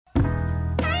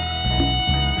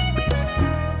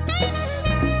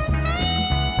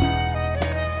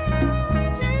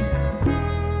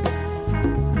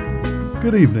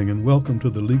Good evening and welcome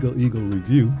to the Legal Eagle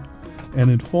Review, an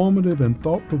informative and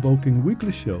thought-provoking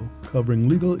weekly show covering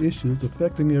legal issues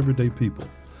affecting everyday people.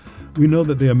 We know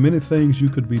that there are many things you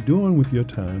could be doing with your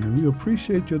time, and we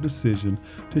appreciate your decision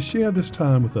to share this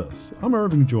time with us. I'm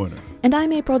Irving Joyner. And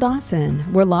I'm April Dawson.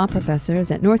 We're law professors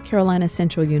at North Carolina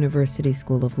Central University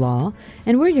School of Law,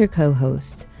 and we're your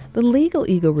co-hosts. The Legal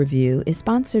Eagle Review is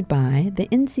sponsored by the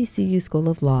NCCU School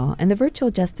of Law and the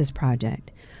Virtual Justice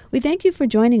Project. We thank you for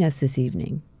joining us this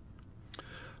evening.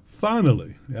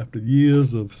 Finally, after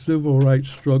years of civil rights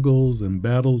struggles and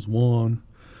battles won,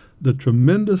 the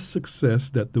tremendous success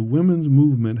that the women's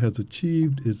movement has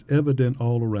achieved is evident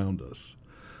all around us.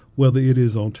 Whether it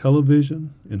is on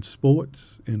television, in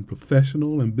sports, in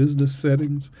professional and business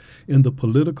settings, in the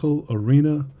political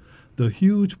arena, the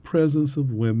huge presence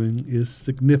of women is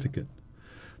significant.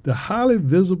 The highly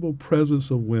visible presence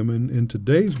of women in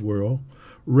today's world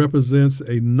represents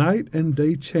a night and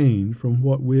day change from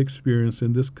what we experienced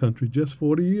in this country just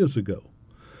 40 years ago.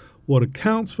 What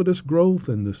accounts for this growth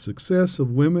and the success of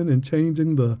women in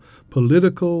changing the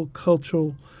political,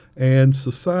 cultural, and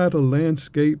societal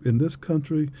landscape in this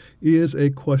country is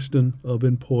a question of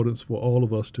importance for all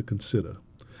of us to consider.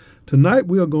 Tonight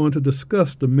we are going to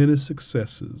discuss the many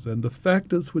successes and the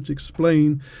factors which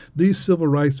explain these civil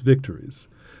rights victories.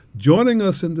 Joining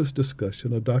us in this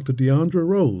discussion are Dr. Deondra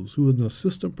Rose, who is an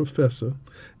assistant professor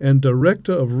and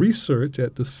director of research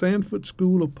at the Sanford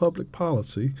School of Public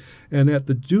Policy and at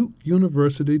the Duke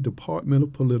University Department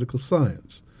of Political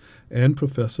Science, and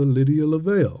Professor Lydia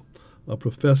Lavelle, a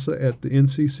professor at the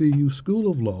NCCU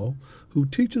School of Law, who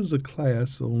teaches a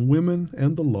class on women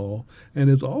and the law and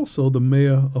is also the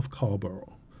Mayor of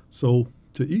Carrboro. So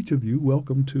to each of you,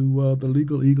 welcome to the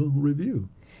Legal Eagle Review.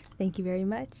 Thank you very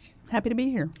much. Happy to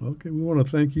be here. Okay, we want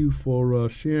to thank you for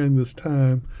sharing this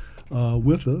time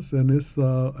with us, and it's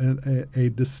a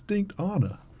distinct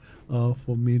honor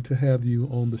for me to have you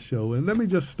on the show. And let me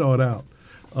just start out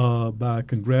by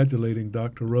congratulating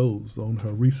Dr. Rose on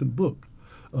her recent book,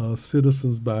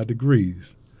 Citizens by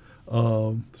Degrees.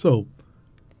 So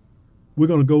we're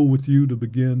going to go with you to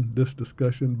begin this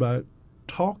discussion by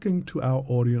talking to our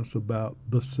audience about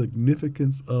the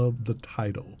significance of the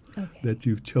title that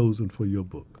you've chosen for your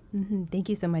book. Mm-hmm. Thank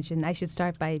you so much. And I should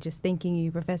start by just thanking you,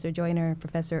 Professor Joyner,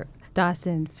 Professor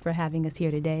Dawson, for having us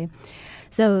here today.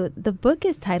 So the book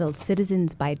is titled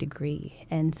Citizens by Degree.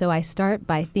 And so I start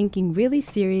by thinking really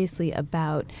seriously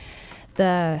about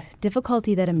the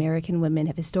difficulty that American women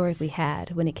have historically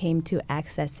had when it came to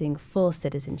accessing full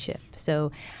citizenship.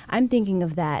 So I'm thinking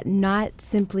of that not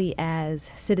simply as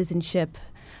citizenship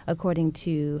according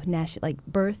to like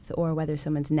birth or whether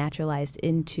someone's naturalized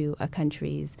into a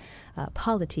country's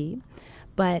polity,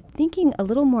 but thinking a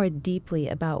little more deeply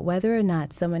about whether or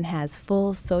not someone has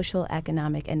full social,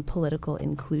 economic, and political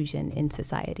inclusion in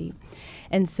society.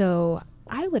 And so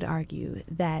I would argue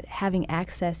that having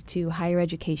access to higher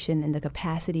education and the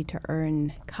capacity to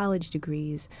earn college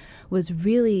degrees was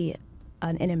really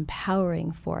an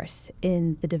empowering force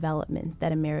in the development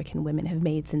that American women have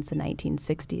made since the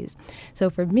 1960s. So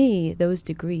for me, those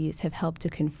degrees have helped to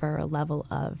confer a level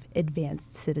of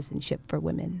advanced citizenship for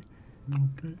women.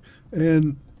 Okay.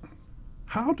 And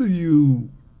how do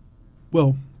you,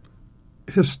 well,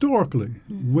 historically,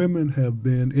 women have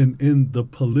been in the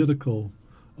political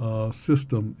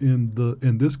system in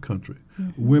this country.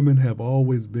 Mm-hmm. Women have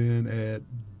always been at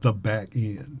the back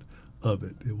end of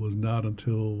it. It was not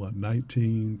until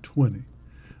 1920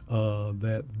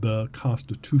 that the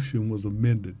Constitution was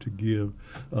amended to give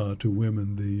to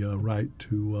women the right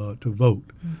to vote,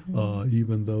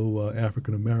 even though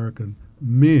African American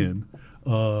men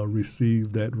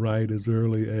received that right as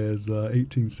early as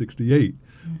 1868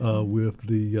 with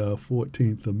the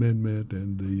 14th Amendment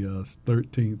and the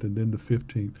 13th and then the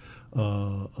 15th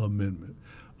Amendment.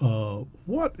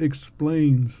 What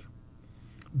explains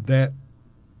that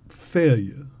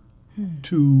failure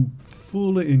to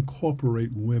fully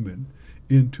incorporate women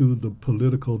into the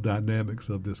political dynamics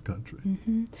of this country?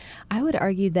 Mm-hmm. I would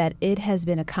argue that it has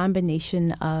been a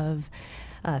combination of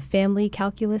family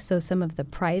calculus, so some of the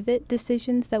private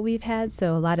decisions that we've had,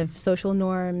 so a lot of social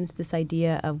norms, this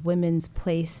idea of women's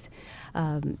place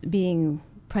being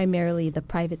primarily the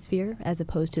private sphere as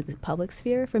opposed to the public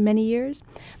sphere for many years,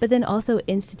 but then also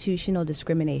institutional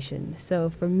discrimination. So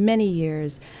for many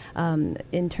years,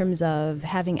 in terms of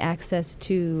having access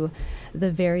to the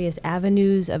various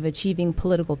avenues of achieving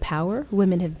political power,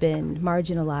 women have been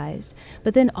marginalized.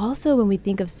 But then also when we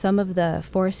think of some of the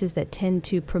forces that tend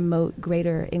to promote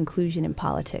greater inclusion in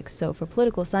politics. So for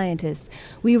political scientists,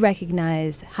 we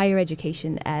recognize higher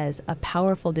education as a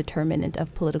powerful determinant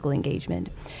of political engagement.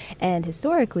 And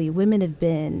historically, historically, women have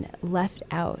been left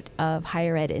out of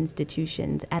higher ed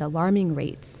institutions at alarming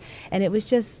rates. And it was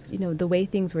just, the way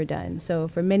things were done. So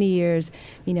for many years,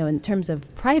 in terms of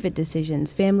private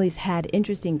decisions, families had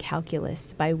interesting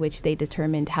calculus by which they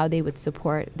determined how they would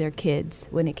support their kids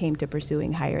when it came to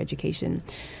pursuing higher education.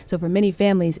 So for many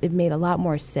families, it made a lot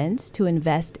more sense to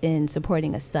invest in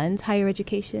supporting a son's higher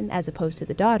education as opposed to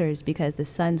the daughter's, because the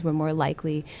sons were more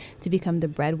likely to become the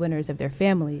breadwinners of their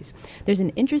families. There's an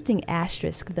interesting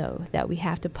asterisk, though, that we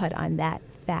have to put on that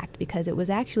fact, because it was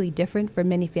actually different for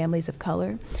many families of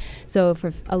color. So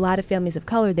for a lot of families of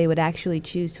color, they would actually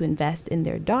choose to invest in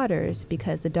their daughters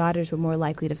because the daughters were more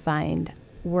likely to find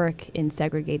work in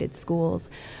segregated schools,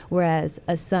 whereas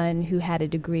a son who had a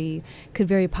degree could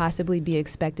very possibly be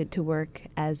expected to work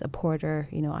as a porter,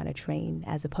 on a train,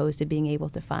 as opposed to being able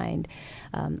to find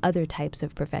other types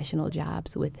of professional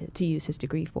jobs to use his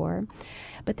degree for.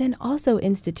 But then also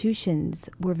institutions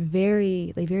were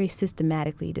very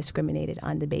systematically discriminated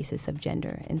on the basis of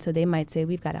gender. And so they might say,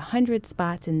 we've got 100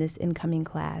 spots in this incoming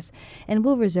class, and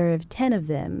we'll reserve 10 of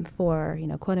them for,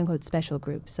 quote unquote, special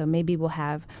groups. So maybe we'll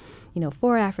have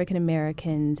 4 African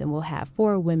Americans, and we'll have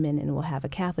 4 women, and we'll have a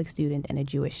Catholic student and a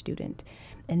Jewish student.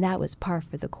 And that was par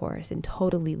for the course and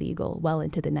totally legal well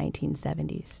into the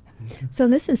 1970s. So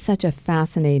this is such a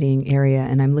fascinating area,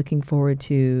 and I'm looking forward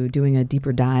to doing a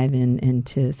deeper dive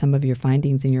into some of your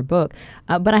findings in your book.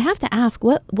 But I have to ask,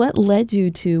 what led you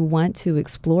to want to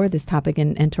explore this topic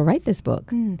and to write this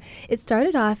book? It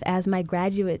started off as my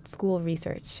graduate school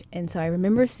research. And so I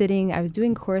remember I was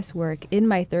doing coursework in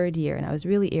my 3rd year, and I was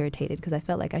really irritated because I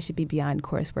felt like I should be beyond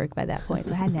coursework by that point.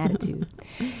 So I had an attitude.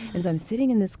 And so I'm sitting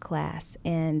in this class,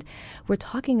 and we're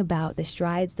talking about the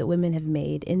strides that women have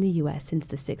made in the U.S. since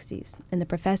the 60s. And the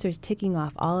professor's ticking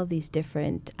off all of these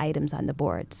different items on the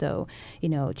board. So,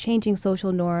 changing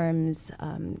social norms,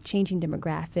 changing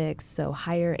demographics, so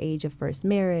higher age of first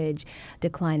marriage,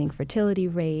 declining fertility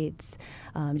rates,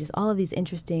 just all of these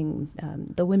interesting,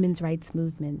 the women's rights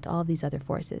movement, all of these other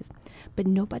forces. But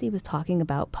nobody was talking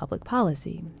about public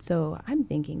policy. So I'm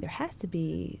thinking there has to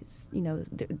be,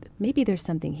 maybe there's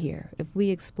something here if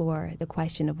we explore the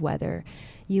question of whether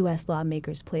U.S.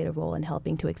 lawmakers played a role in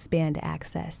helping to expand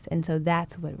access. And so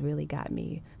that's what really got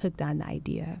me hooked on the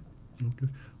idea. Okay.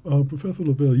 Professor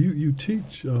Lavelle, you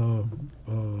teach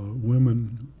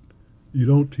women. You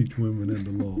don't teach women in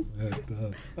the law.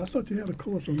 I thought you had a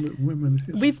course on women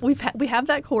in history. We have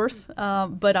that course,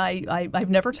 but I've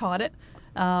never taught it.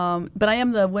 But I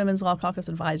am the Women's Law Caucus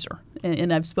advisor,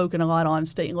 and I've spoken a lot on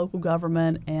state and local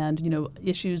government and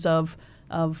issues of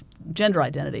gender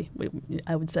identity,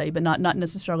 I would say, but not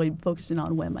necessarily focusing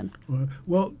on women.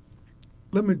 Well,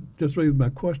 let me just raise my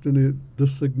question: is the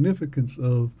significance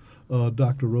of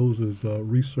Dr. Rose's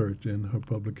research and her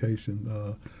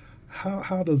publication?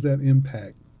 How does that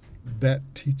impact that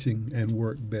teaching and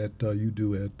work that you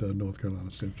do at North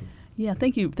Carolina Central? Yeah,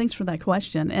 thank you. Thanks for that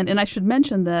question. And I should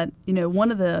mention that,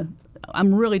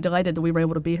 I'm really delighted that we were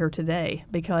able to be here today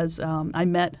because I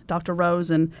met Dr.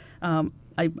 Rose and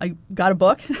I got a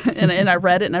book and I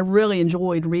read it, and I really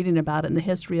enjoyed reading about it and the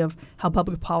history of how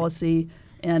public policy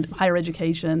and higher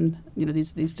education,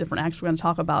 these different acts we're going to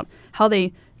talk about, how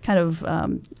they kind of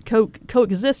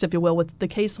coexist, if you will, with the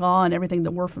case law and everything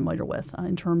that we're familiar with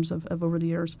in terms of over the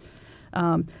years.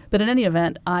 But in any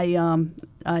event, so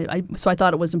I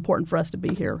thought it was important for us to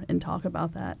be here and talk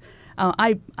about that.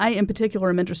 I in particular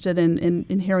am interested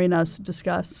in hearing us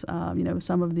discuss,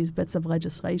 some of these bits of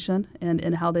legislation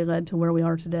and how they led to where we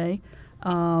are today.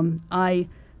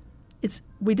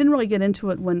 We didn't really get into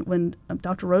it when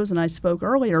Dr. Rose and I spoke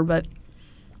earlier, but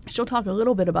she'll talk a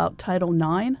little bit about Title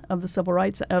IX of the Civil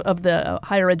Rights of the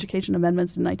Higher Education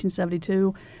Amendments in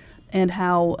 1972, and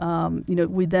how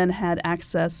we then had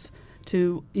access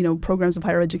to programs of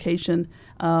higher education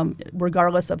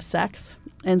regardless of sex.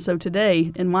 And so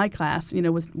today in my class,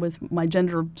 with my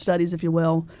gender studies, if you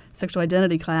will, sexual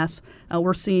identity class,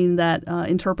 we're seeing that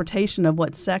interpretation of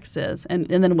what sex is and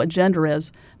then what gender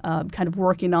is, kind of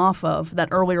working off of that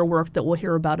earlier work that we'll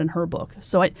hear about in her book.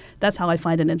 So that's how I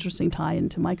find an interesting tie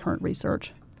into my current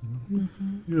research.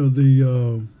 Mm-hmm.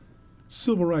 The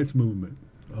civil rights movement,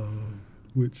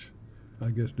 which I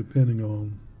guess depending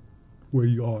on where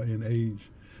you are in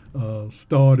age,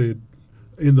 started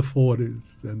in the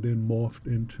 40s and then morphed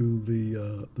into the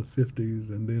 50s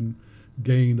and then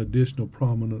gained additional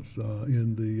prominence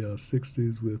in the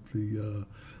 60s with the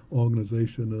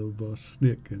organization of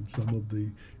SNCC and some of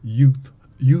the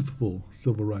youthful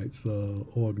civil rights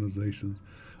organizations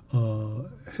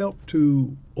helped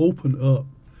to open up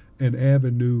an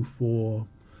avenue for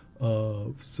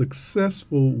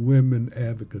successful women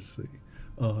advocacy.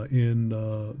 in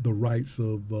the rights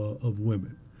of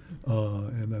women.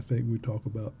 And I think we talk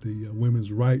about the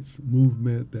women's rights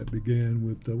movement that began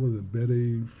with, was it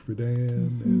Betty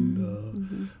Friedan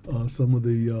and some of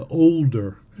the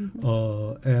older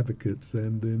advocates,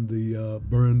 and then the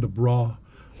Burn the Bra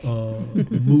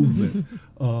movement.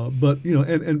 But, you know,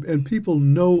 and people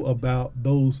know about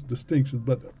those distinctions.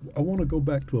 But I want to go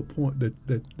back to a point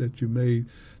that you made,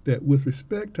 that with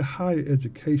respect to higher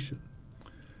education,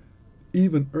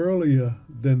 even earlier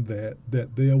than that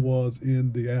there was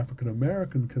in the African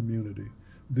American community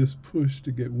this push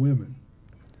to get women,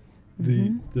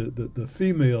 the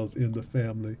females in the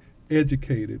family,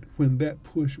 educated, when that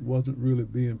push wasn't really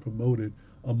being promoted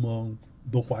among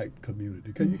the white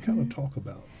community. Can you kind of talk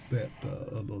about that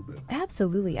a little bit?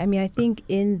 Absolutely. I mean, I think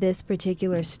in this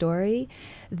particular story,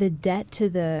 the debt to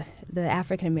the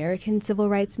African American civil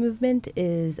rights movement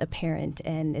is apparent,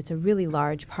 and it's a really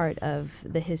large part of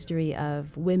the history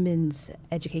of women's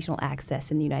educational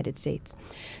access in the United States.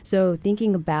 So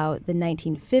thinking about the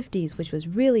 1950s, which was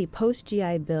really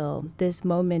post-GI Bill, this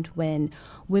moment when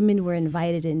women were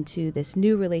invited into this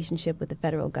new relationship with the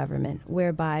federal government,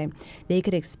 whereby they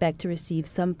could expect to receive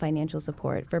some financial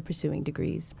support for pursuing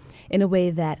degrees, in a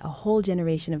way that a whole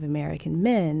generation of American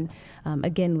men,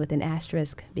 again with an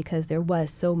asterisk because there was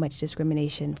so much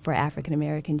discrimination for African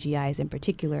American GIs in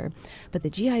particular, but the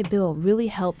GI Bill really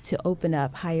helped to open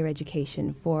up higher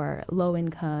education for low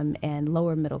income and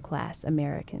lower middle class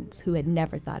Americans who had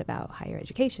never thought about higher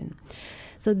education.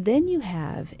 So then you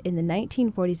have, in the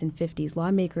 1940s and 50s,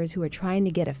 lawmakers who are trying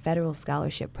to get a federal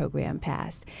scholarship program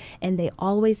passed, and they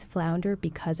always flounder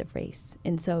because of race.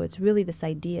 And so it's really this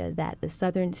idea that the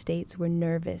southern states were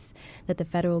nervous that the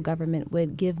federal government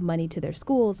would give money to their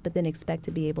schools, but then expect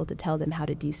to be able to tell them how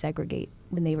to desegregate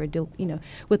when they were,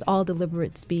 with all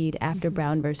deliberate speed after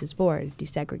Brown versus Board,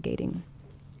 desegregating.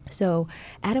 So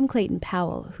Adam Clayton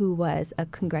Powell, who was a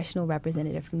congressional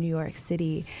representative from New York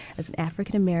City as an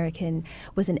African American,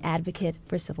 was an advocate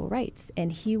for civil rights.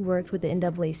 And he worked with the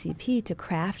NAACP to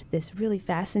craft this really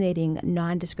fascinating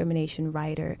non-discrimination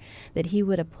rider that he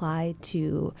would apply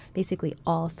to basically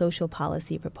all social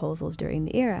policy proposals during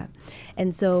the era.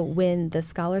 And so when the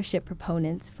scholarship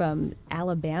proponents from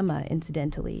Alabama,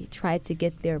 incidentally, tried to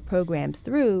get their programs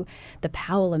through, the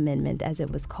Powell Amendment, as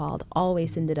it was called,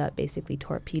 always ended up basically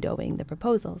torpedoing the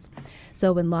proposals.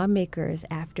 So when lawmakers,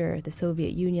 after the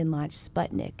Soviet Union launched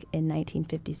Sputnik in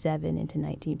 1957 into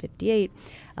 1958,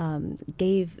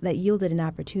 yielded an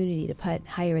opportunity to put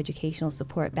higher educational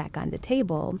support back on the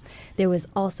table, there was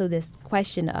also this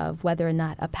question of whether or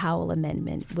not a Powell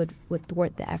Amendment would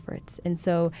thwart the efforts. And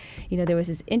so, there was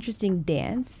this interesting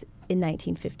dance in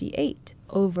 1958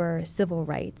 over civil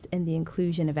rights and the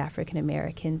inclusion of African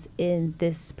Americans in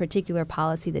this particular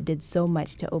policy that did so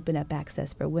much to open up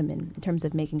access for women in terms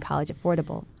of making college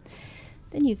affordable.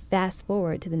 Then you fast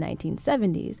forward to the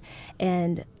 1970s,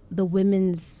 and the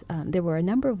women's, there were a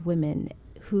number of women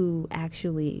who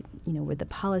actually, were the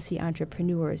policy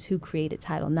entrepreneurs who created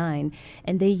Title IX,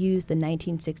 and they used the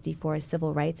 1964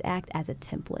 Civil Rights Act as a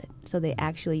template. So they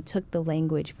actually took the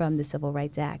language from the Civil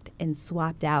Rights Act and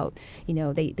swapped out,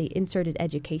 they inserted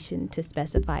education to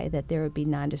specify that there would be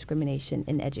non-discrimination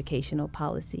in educational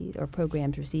policy or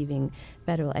programs receiving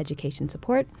federal education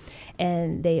support.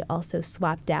 And they also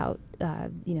swapped out,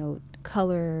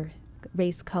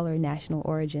 race, color, national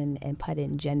origin, and put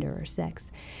in gender or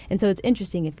sex. And so it's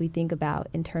interesting if we think about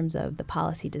in terms of the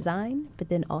policy design, but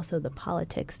then also the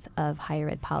politics of higher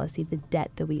ed policy, the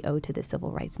debt that we owe to the civil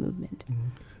rights movement.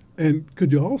 Mm-hmm. And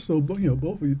could you also,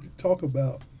 both of you, talk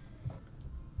about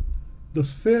the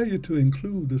failure to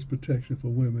include this protection for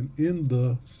women in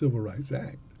the Civil Rights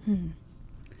Act?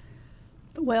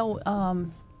 Well,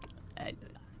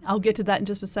 I'll get to that in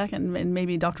just a second, and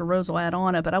maybe Dr. Rose will add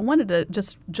on it. But I wanted to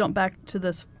just jump back to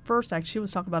this first act she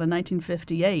was talking about in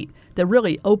 1958 that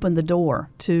really opened the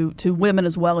door to women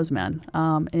as well as men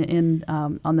on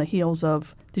the heels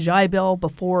of the GI Bill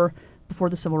before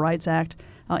the Civil Rights Act.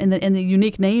 And the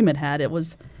unique name it had, it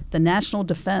was the National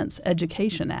Defense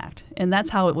Education Act. And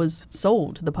that's how it was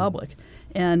sold to the public.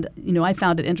 And, I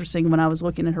found it interesting when I was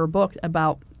looking at her book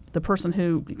about the person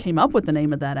who came up with the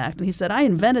name of that act. And he said, I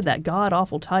invented that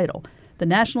god-awful title, the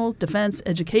National Defense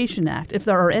Education Act. If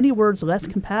there are any words less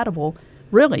compatible,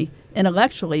 really,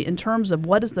 intellectually, in terms of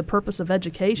what is the purpose of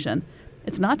education,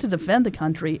 it's not to defend the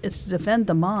country, it's to defend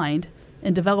the mind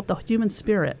and develop the human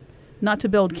spirit, not to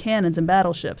build cannons and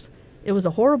battleships. It was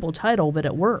a horrible title, but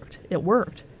it worked. It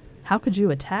worked. How could you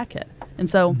attack it? And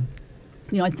so,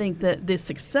 I think that the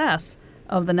success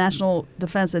of the National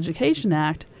Defense Education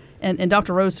Act and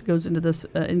Dr. Rose goes into this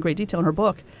in great detail in her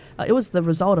book. It was the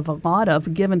result of a lot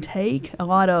of give and take, a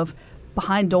lot of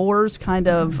behind doors kind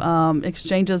of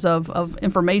exchanges of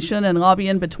information and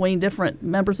lobbying between different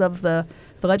members of the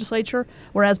legislature.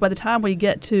 Whereas by the time we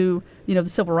get to the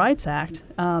Civil Rights Act,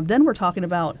 then we're talking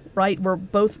about, right, we're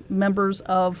both members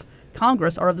of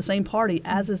Congress are of the same party,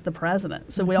 as is the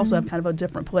president. So we also have kind of a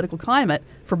different political climate,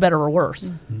 for better or worse.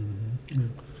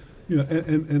 Yeah,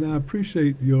 and I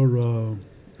appreciate your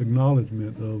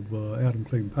acknowledgement of Adam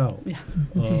Clayton Powell. Yeah.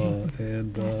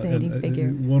 And Fascinating figure.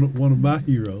 One of my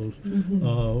heroes,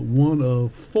 one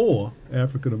of 4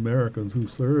 African Americans who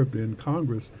served in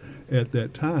Congress at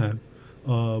that time,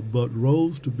 but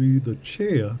rose to be the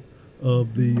chair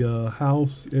of the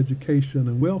House Education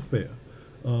and Welfare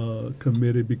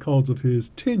Committee because of his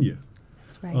tenure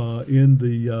in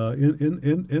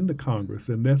the Congress,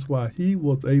 and that's why he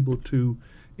was able to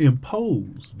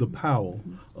impose the Powell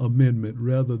Amendment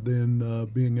rather than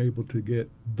being able to get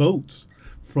votes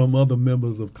from other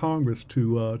members of Congress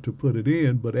to put it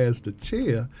in. But as the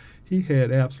chair, he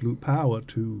had absolute power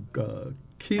to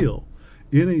kill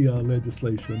any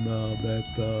legislation that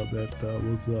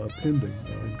was pending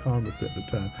in Congress at the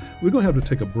time. We're going to have to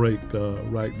take a break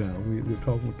right now. We're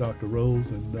talking with Dr.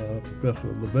 Rose and Professor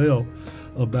Lavelle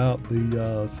about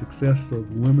the success of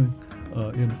women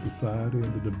in society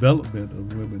and the development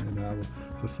of women in our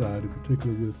society,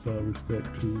 particularly with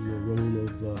respect to the role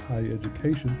of higher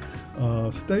education.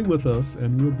 Stay with us,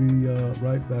 and we'll be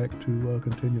right back to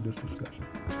continue this discussion.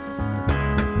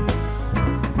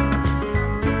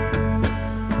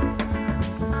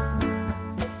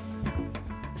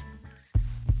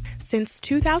 Since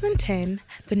 2010,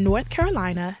 the North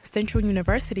Carolina Central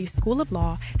University School of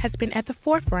Law has been at the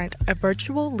forefront of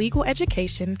virtual legal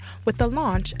education with the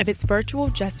launch of its Virtual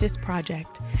Justice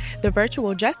Project. The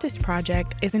Virtual Justice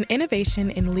Project is an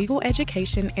innovation in legal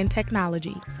education and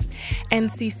technology.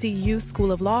 NCCU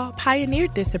School of Law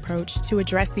pioneered this approach to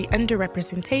address the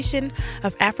underrepresentation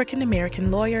of African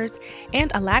American lawyers and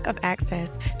a lack of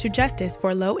access to justice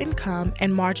for low-income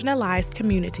and marginalized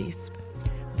communities.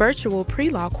 Virtual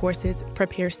pre-law courses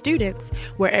prepare students,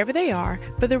 wherever they are,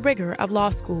 for the rigor of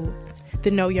law school. The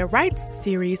Know Your Rights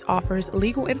series offers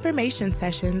legal information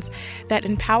sessions that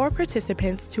empower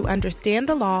participants to understand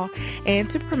the law and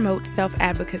to promote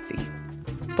self-advocacy.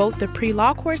 Both the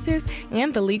pre-law courses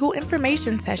and the legal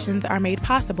information sessions are made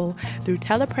possible through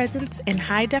telepresence and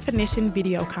high-definition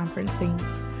video conferencing.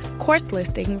 Course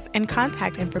listings and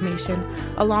contact information,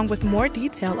 along with more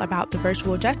detail about the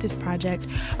Virtual Justice Project,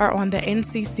 are on the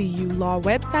NCCU Law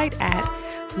website at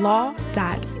law.nccu.edu.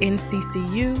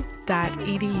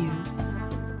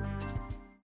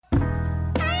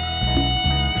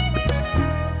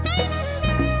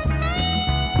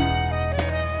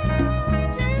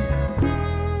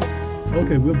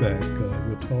 Okay, we're back.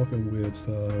 We're talking with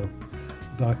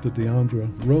Dr. Deondra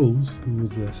Rose, who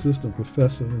is an assistant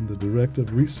professor and the director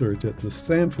of research at the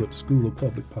Sanford School of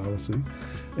Public Policy,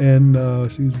 and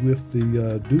she's with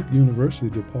the Duke University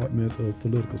Department of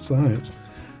Political Science.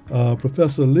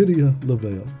 Professor Lydia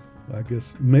Lavelle, I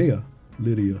guess Mayor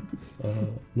Lydia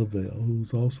Lavelle,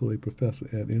 who's also a professor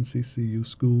at NCCU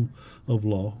School of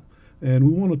Law. And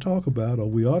we want to talk about, or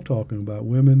we are talking about,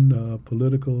 women,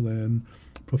 political and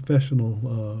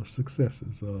professional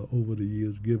successes over the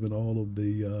years, given all of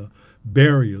the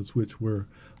barriers which were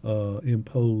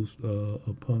imposed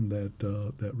upon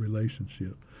that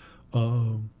relationship.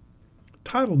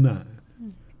 Title IX,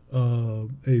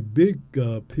 a big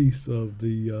piece of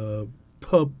the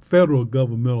federal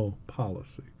governmental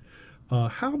policy.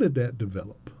 How did that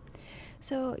develop?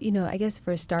 So, I guess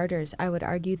for starters, I would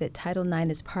argue that Title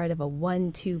IX is part of a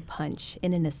 1-2 punch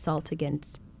in an assault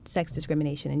against sex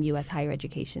discrimination in U.S. higher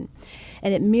education.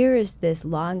 And it mirrors this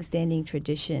long-standing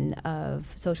tradition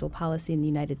of social policy in the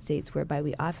United States, whereby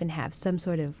we often have some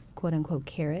sort of quote-unquote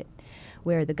carrot,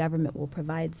 where the government will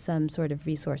provide some sort of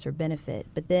resource or benefit.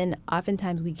 But then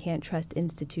oftentimes we can't trust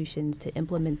institutions to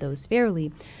implement those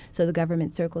fairly, so the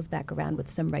government circles back around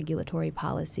with some regulatory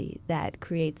policy that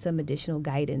creates some additional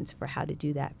guidance for how to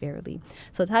do that fairly.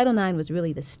 So Title IX was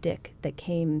really the stick that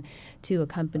came to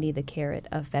accompany the carrot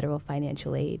of federal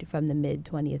financial aid from the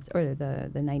mid-20th or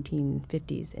the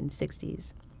 1950s and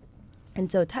 60s.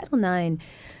 And so Title IX,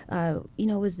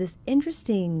 was this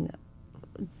interesting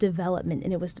development,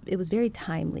 and it was very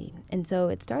timely. And so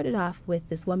it started off with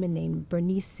this woman named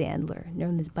Bernice Sandler,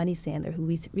 known as Bunny Sandler, who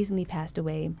recently passed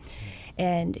away.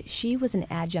 And she was an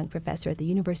adjunct professor at the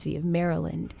University of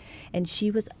Maryland, and she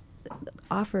was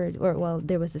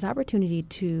there was this opportunity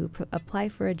to apply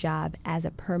for a job as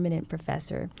a permanent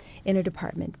professor in her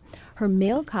department. Her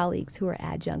male colleagues who were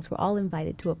adjuncts were all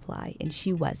invited to apply, and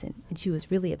she wasn't, and she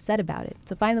was really upset about it.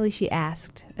 So finally she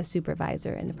asked a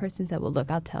supervisor, and the person said, well,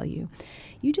 look, I'll tell you,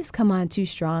 you just come on too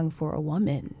strong for a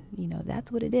woman.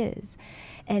 That's what it is.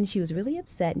 And she was really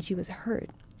upset, and she was hurt.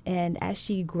 And as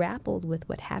she grappled with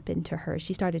what happened to her,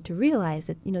 she started to realize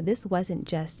that, this wasn't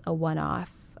just a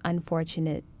one-off,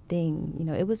 unfortunate thing.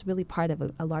 It was really part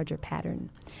of a larger pattern.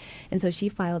 And so she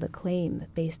filed a claim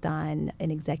based on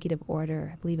an executive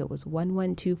order, I believe it was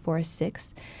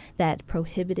 11246, that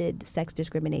prohibited sex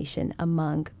discrimination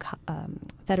among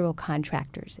federal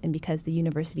contractors. And because the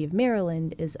University of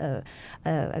Maryland is a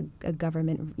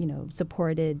government,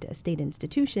 supported state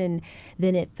institution,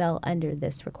 then it fell under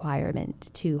this requirement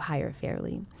to hire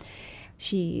fairly.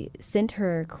 She sent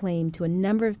her claim to a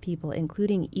number of people,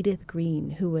 including Edith Green,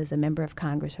 who was a member of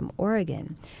Congress from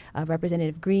Oregon.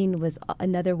 Representative Green was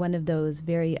another one of those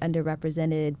very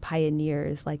underrepresented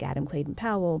pioneers like Adam Clayton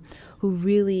Powell, who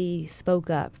really spoke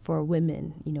up for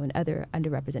women, and other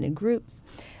underrepresented groups.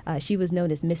 She was known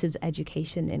as Mrs.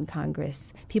 Education in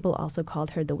Congress. People also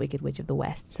called her the Wicked Witch of the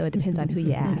West, so it depends on who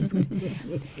you asked.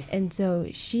 And so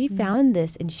she found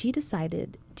this, and she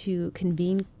decided to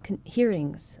convene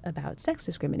hearings about sex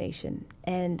discrimination.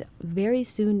 And very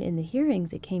soon in the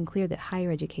hearings, it came clear that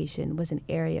higher education was an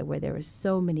area where there were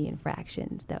so many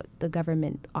infractions that the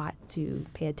government ought to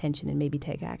pay attention and maybe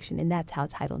take action. And that's how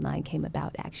Title IX came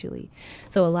about, actually.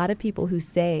 So a lot of people who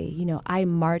say, I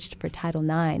marched for Title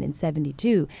IX in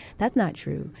 72, that's not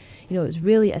true. It was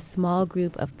really a small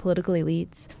group of political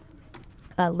elites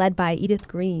led by Edith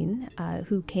Green,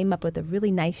 who came up with a really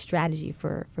nice strategy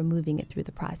for moving it through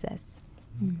the process.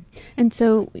 And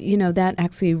so, that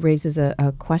actually raises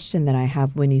a question that I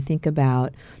have when you think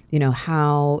about,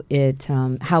 how it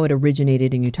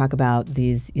originated, and you talk about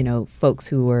these, folks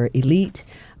who were elite.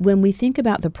 When we think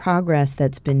about the progress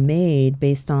that's been made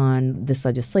based on this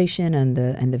legislation and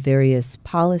the various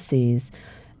policies,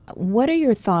 what are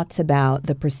your thoughts about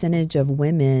the percentage of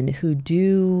women who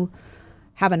do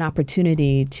have an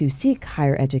opportunity to seek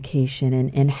higher education,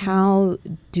 and how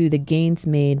do the gains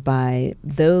made by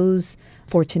those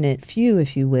fortunate few,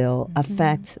 if you will,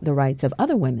 affect the rights of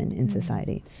other women in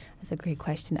society? That's a great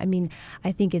question.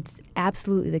 I think it's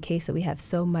absolutely the case that we have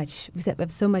so much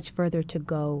further to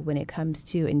go when it comes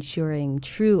to ensuring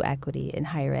true equity in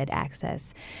higher ed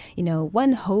access.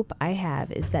 One hope I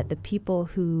have is that the people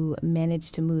who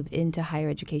manage to move into higher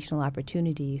educational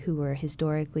opportunity, who were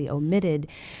historically omitted,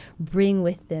 bring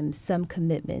with them some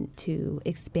commitment to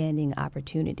expanding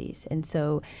opportunities. And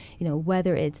so,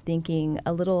 whether it's thinking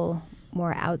a little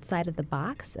more outside of the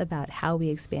box about how we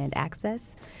expand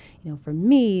access. For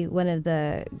me, one of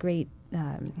the great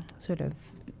sort of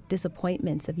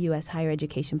disappointments of U.S. higher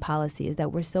education policy is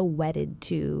that we're so wedded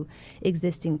to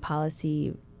existing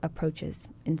policy approaches.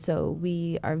 And so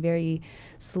we are very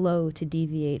slow to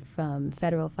deviate from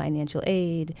federal financial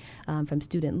aid, from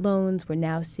student loans. We're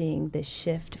now seeing this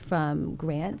shift from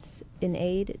grants in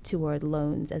aid toward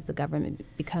loans as the government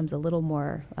becomes a little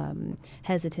more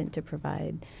hesitant to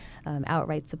provide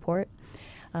outright support.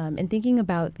 And thinking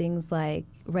about things like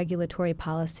regulatory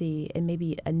policy and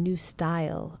maybe a new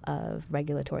style of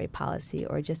regulatory policy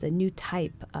or just a new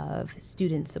type of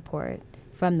student support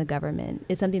from the government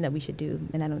is something that we should do,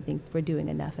 and I don't think we're doing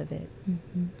enough of it.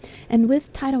 Mm-hmm. And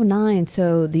with Title IX,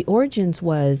 so the origins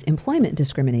was employment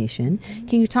discrimination. Mm-hmm.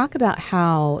 Can you talk about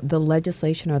how the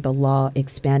legislation or the law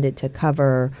expanded to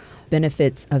cover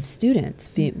benefits of students,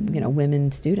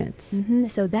 women students? Mm-hmm.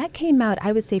 So that came out,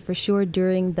 I would say for sure,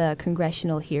 during the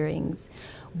congressional hearings,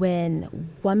 when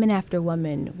woman after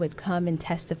woman would come and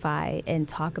testify and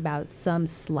talk about some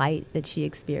slight that she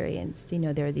experienced.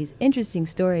 There are these interesting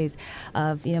stories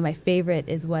of, my favorite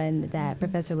is one that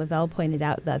Professor Lavelle pointed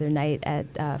out the other night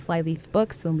at Flyleaf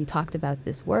Books when we talked about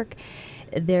this work.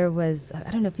 There was,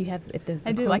 I don't know if you have, if there's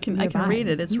I do, I can read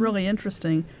it. It's really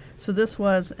interesting. So this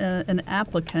was an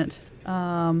applicant.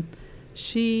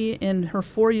 She, in her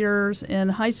 4 years in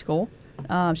high school,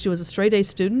 she was a straight A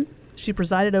student. She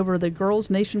presided over the Girls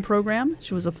Nation program.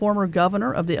 She was a former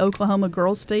governor of the Oklahoma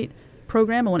Girls State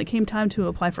program. And when it came time to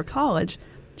apply for college,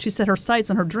 she set her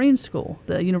sights on her dream school,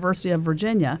 the University of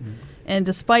Virginia. Mm-hmm. And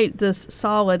despite this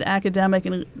solid academic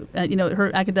and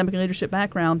her academic and leadership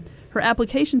background, her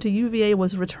application to UVA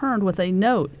was returned with a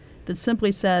note that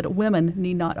simply said, "Women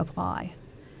need not apply."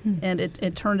 And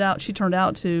she turned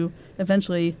out to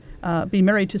eventually be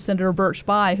married to Senator Birch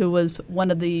Bayh, who was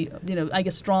one of the, I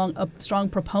guess, strong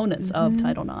proponents of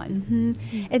Title IX.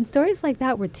 And stories like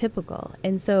that were typical.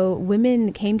 And so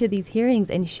women came to these hearings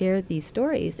and shared these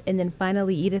stories. And then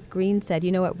finally, Edith Green said,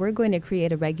 you know what, we're going to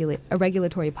create a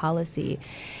regulatory policy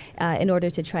in order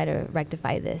to try to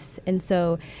rectify this. And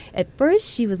so at first,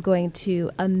 she was going to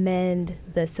amend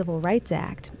the Civil Rights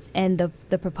Act. And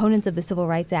the proponents of the Civil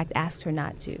Rights Act asked her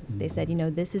not to. They said,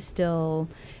 this is still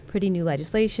pretty new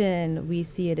legislation. We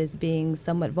see it as being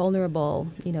somewhat vulnerable.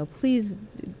 Please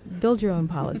build your own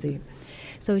policy.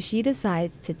 So she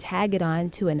decides to tag it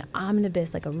on to an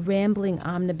omnibus, like a rambling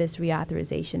omnibus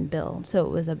reauthorization bill. So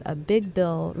it was a big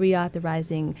bill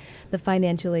reauthorizing the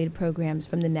financial aid programs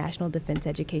from the National Defense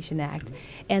Education Act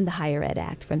and the Higher Ed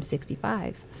Act from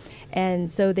 '65.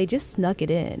 And so they just snuck it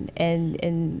in. And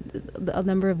a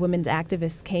number of women's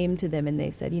activists came to them and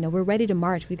they said, we're ready to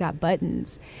march. We got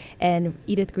buttons. And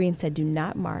Edith Green said, do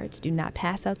not march. Do not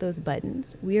pass out those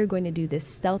buttons. We are going to do this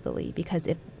stealthily, because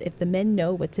if the men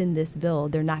know what's in this bill,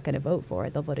 they're not going to vote for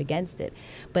it. They'll vote against it.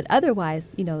 But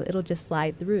otherwise, it'll just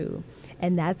slide through.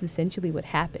 And that's essentially what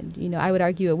happened. I would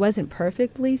argue it wasn't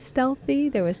perfectly stealthy.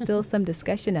 There was still some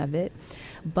discussion of it.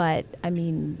 But,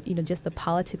 just the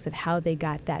politics of how they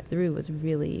got that through was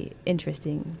really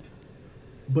interesting.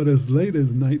 But as late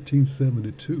as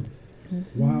 1972,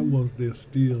 why was there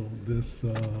still this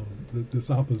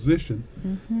opposition,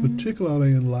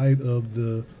 particularly in light of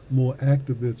the more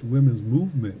activist women's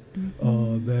movement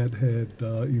that had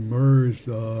emerged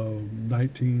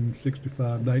 1965,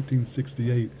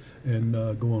 1968, and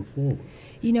going forward?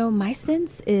 My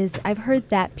sense is I've heard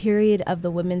that period of the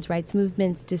women's rights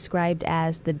movements described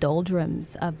as the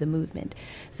doldrums of the movement.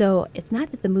 So it's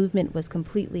not that the movement was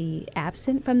completely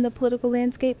absent from the political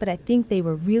landscape, but I think they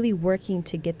were really working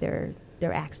to get their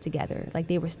acts together. Like,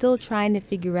 they were still trying to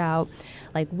figure out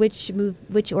which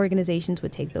organizations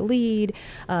would take the lead.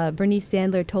 Bernice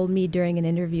Sandler told me during an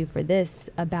interview for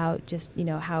this about just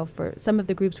how for some of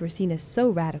the groups were seen as so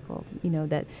radical,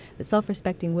 that the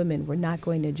self-respecting women were not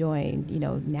going to join.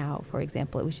 Now, for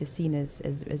example, it was just seen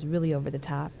as really over the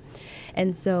top.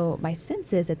 And so my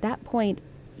sense is at that point,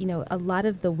 a lot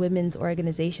of the women's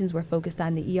organizations were focused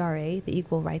on the ERA, the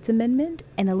Equal Rights Amendment,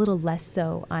 and a little less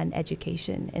so on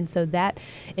education. And so that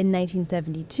in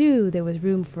 1972, there was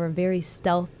room for a very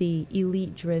stealthy,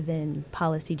 elite-driven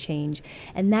policy change.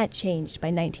 And that changed by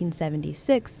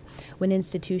 1976, when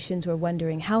institutions were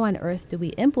wondering, how on earth do we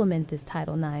implement this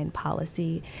Title IX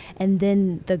policy? And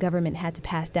then the government had to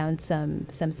pass down some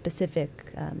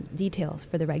specific details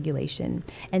for the regulation.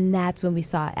 And that's when we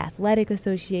saw athletic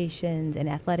associations and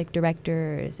athletic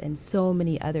directors and so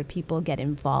many other people get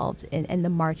involved in the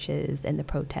marches and the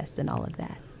protests and all of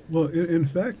that. Well, in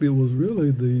fact, it was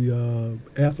really the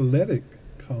athletic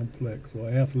complex or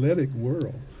athletic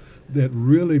world that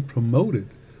really promoted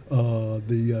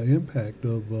the impact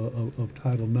of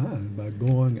Title IX by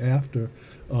going after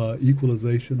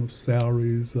equalization of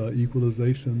salaries,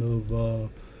 equalization of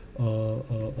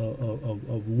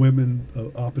women,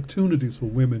 opportunities for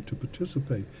women to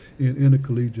participate in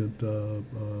intercollegiate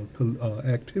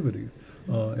activities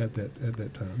at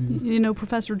that time.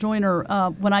 Professor Joyner,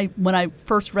 when I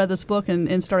first read this book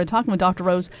and started talking with Dr.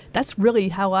 Rose, that's really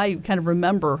how I kind of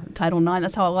remember Title IX.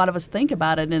 That's how a lot of us think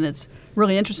about it, and it's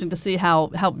really interesting to see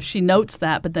how she notes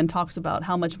that, but then talks about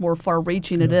how much more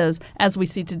far-reaching it is, as we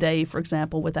see today, for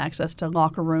example, with access to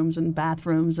locker rooms and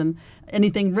bathrooms and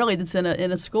anything really that's in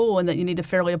a school and that you need to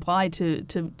fairly apply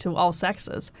to all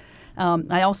sexes.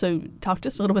 I also talked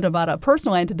just a little bit about a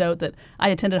personal anecdote that I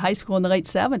attended high school in the late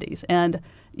 70s. And,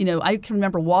 I can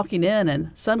remember walking in and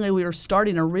suddenly we were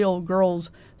starting a real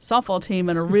girls softball team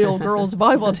and a real girls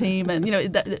volleyball team.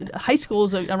 And, high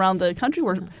schools around the country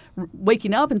were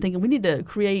waking up and thinking we need to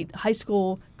create high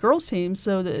school girls teams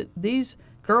so that these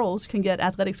girls can get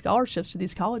athletic scholarships to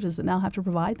these colleges that now have to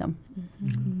provide them.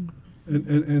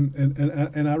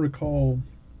 And I recall,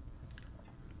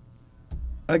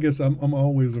 I guess I'm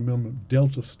always remember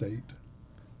Delta State,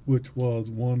 which was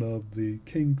one of the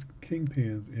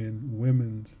kingpins in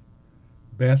women's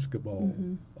basketball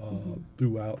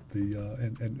throughout the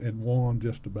and won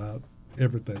just about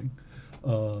everything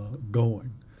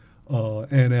going.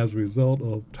 And as a result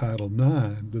of Title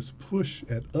IX, this push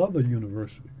at other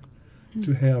universities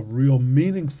to have real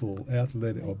meaningful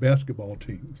athletic or basketball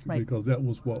teams, because that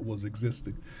was what was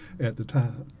existing at the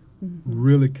time,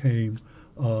 really came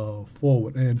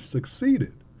forward and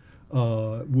succeeded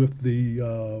with the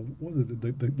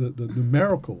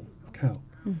numerical count,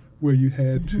 where you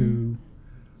had to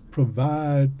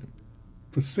provide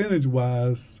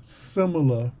percentage-wise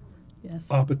similar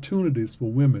opportunities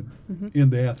for women in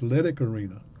the athletic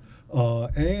arena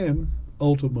and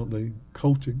ultimately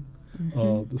coaching.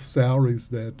 The salaries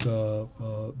that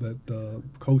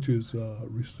coaches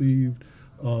received,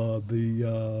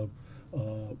 the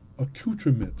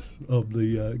accoutrements of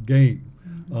the game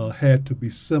had to be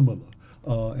similar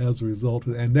as a result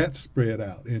of, and that spread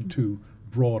out into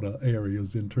broader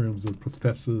areas in terms of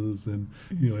professors and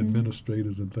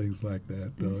administrators and things like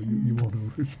that. You want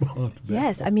to respond to that?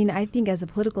 Yes, I mean, I think as a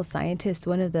political scientist,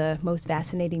 one of the most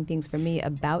fascinating things for me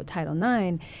about Title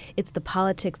IX, it's the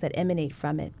politics that emanate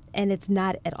from it. And it's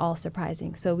not at all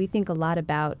surprising. So we think a lot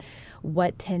about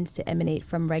what tends to emanate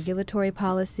from regulatory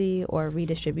policy or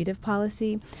redistributive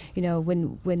policy. You know,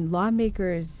 when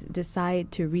lawmakers decide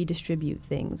to redistribute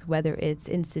things, whether it's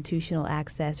institutional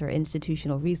access or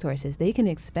institutional resources, they can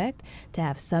expect to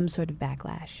have some sort of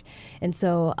backlash. And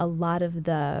so a lot of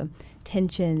the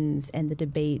tensions and the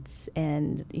debates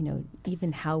and,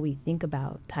 even how we think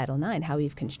about Title IX, how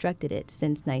we've constructed it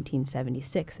since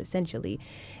 1976, essentially,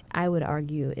 I would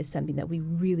argue is something that we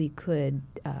really could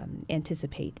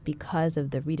anticipate because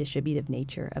of the redistributive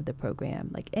nature of the program.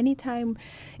 Like anytime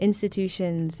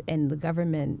institutions and the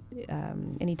government,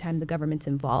 anytime the government's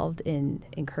involved in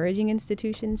encouraging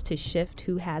institutions to shift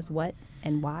who has what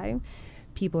and why,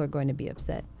 people are going to be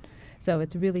upset. So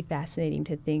it's really fascinating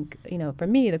to think, for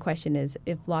me, the question is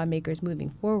if lawmakers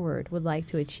moving forward would like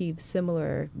to achieve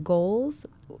similar goals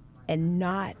and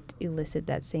not elicit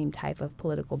that same type of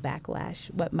political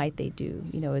backlash, what might they do?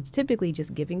 It's typically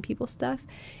just giving people stuff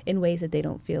in ways that they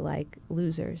don't feel like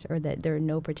losers or that there are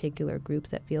no particular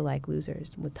groups that feel like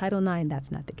losers. With Title IX,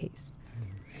 that's not the case.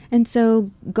 And so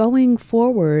going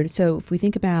forward, so if we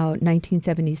think about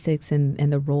 1976 and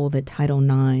the role that Title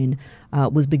IX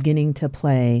was beginning to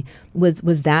play, was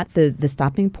that the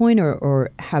stopping point, or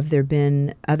have there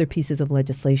been other pieces of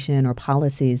legislation or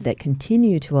policies that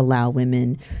continue to allow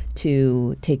women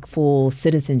to take full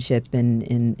citizenship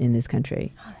in this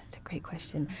country? Oh, that's a great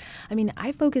question. I mean,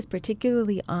 I focus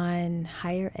particularly on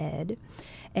higher ed.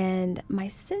 And my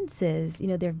sense is,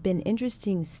 there have been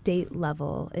interesting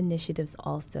state-level initiatives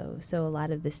also. So a lot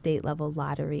of the state-level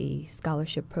lottery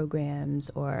scholarship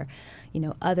programs or,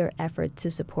 other efforts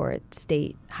to support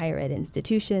state higher ed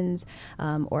institutions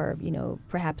or,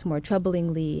 perhaps more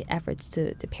troublingly, efforts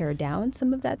to pare down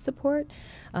some of that support.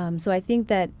 So I think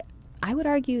that I would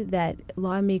argue that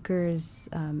lawmakers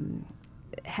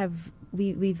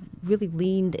we've really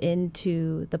leaned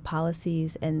into the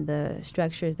policies and the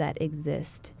structures that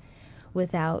exist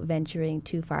without venturing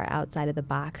too far outside of the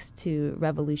box to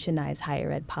revolutionize higher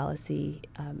ed policy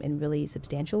in really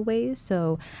substantial ways.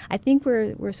 So I think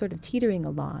we're sort of teetering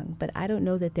along, but I don't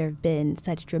know that there have been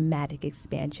such dramatic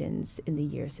expansions in the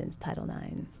years since Title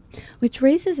IX. Which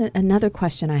raises another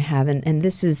question I have, and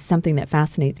this is something that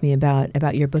fascinates me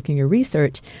about your book and your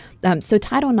research. So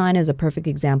Title IX is a perfect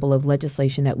example of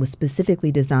legislation that was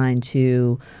specifically designed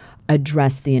to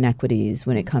address the inequities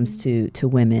when it comes to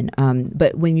women.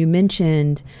 But when you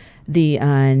mentioned the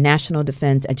National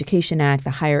Defense Education Act, the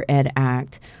Higher Ed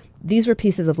Act, these were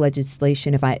pieces of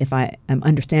legislation, if I am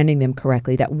understanding them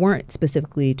correctly, that weren't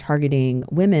specifically targeting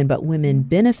women, but women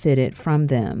benefited from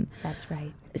them. That's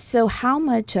right. So how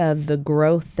much of the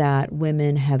growth that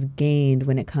women have gained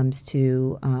when it comes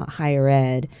to higher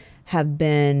ed have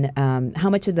been, how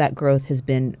much of that growth has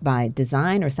been by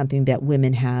design or something that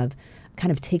women have kind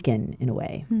of taken in a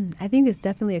way? I think it's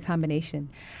definitely a combination.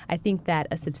 I think that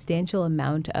a substantial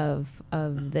amount of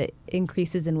the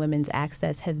increases in women's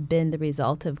access have been the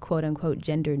result of quote unquote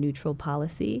gender neutral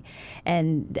policy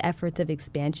and the efforts of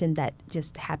expansion that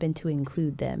just happen to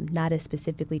include them, not as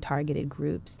specifically targeted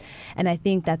groups. And I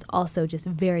think that's also just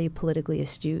very politically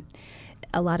astute.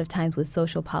 A lot of times with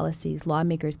social policies,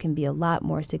 lawmakers can be a lot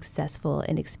more successful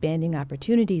in expanding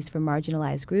opportunities for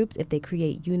marginalized groups if they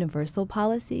create universal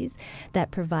policies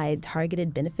that provide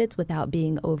targeted benefits without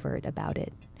being overt about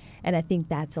it. And I think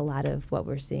that's a lot of what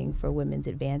we're seeing for women's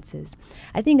advances.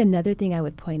 I think another thing I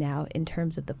would point out in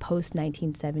terms of the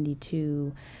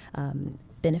post-1972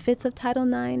 benefits of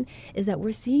Title IX is that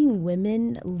we're seeing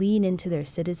women lean into their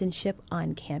citizenship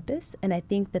on campus. And I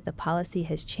think that the policy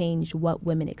has changed what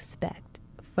women expect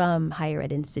from higher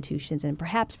ed institutions and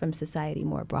perhaps from society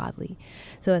more broadly.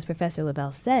 So as Professor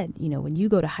Lavelle said, when you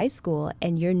go to high school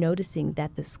and you're noticing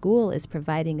that the school is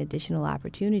providing additional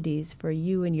opportunities for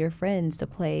you and your friends to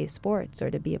play sports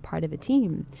or to be a part of a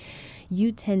team,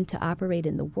 you tend to operate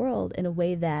in the world in a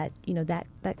way that,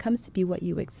 that comes to be what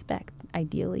you expect,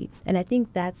 ideally. And I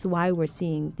think that's why we're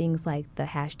seeing things like the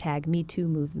hashtag #MeToo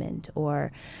movement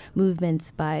or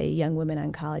movements by young women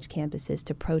on college campuses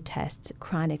to protest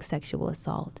chronic sexual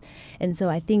assault. And so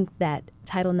I think that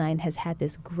Title IX has had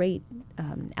this great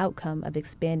outcome of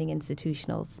expanding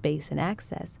institutional space and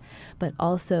access, but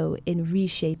also in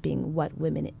reshaping what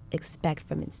women expect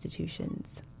from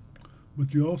institutions.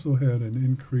 But you also had an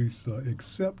increased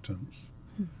acceptance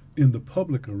in the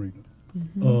public arena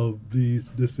of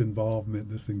this involvement,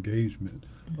 this engagement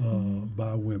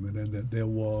by women, and that there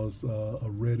was a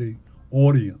ready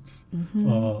audience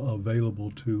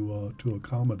available to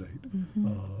accommodate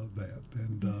that.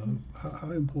 And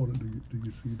how important do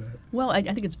you see that? Well, I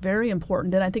think it's very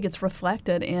important, and I think it's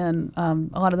reflected in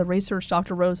a lot of the research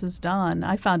Dr. Rose has done.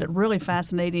 I found it really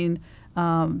fascinating,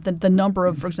 the number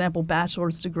of, for example,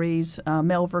 bachelor's degrees,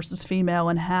 male versus female,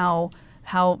 and how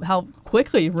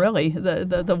quickly, really,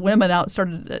 the women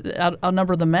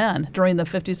outnumber the men during the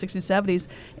 50s, 60s, 70s.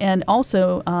 And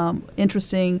also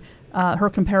interesting, her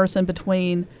comparison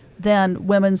between then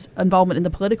women's involvement in the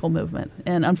political movement.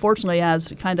 And unfortunately,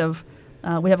 as kind of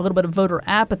we have a little bit of voter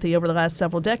apathy over the last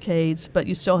several decades, but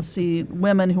you still see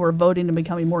women who are voting and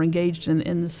becoming more engaged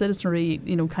in the citizenry,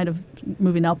 kind of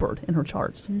moving upward in her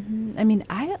charts. I mean,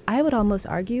 I would almost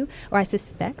argue, or I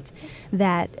suspect,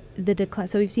 that the decline,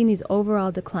 so we've seen these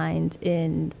overall declines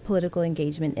in political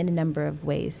engagement in a number of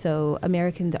ways. So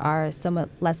Americans are somewhat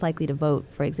less likely to vote,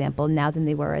 for example, now than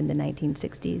they were in the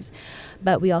 1960s.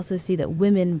 But we also see that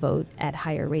women vote at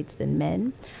higher rates than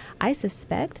men. I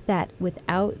suspect that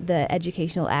without the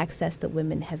educational access that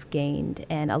women have gained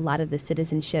and a lot of the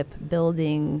citizenship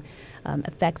building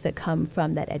effects that come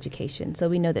from that education. So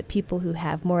we know that people who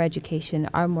have more education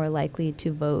are more likely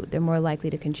to vote. They're more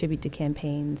likely to contribute to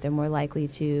campaigns. They're more likely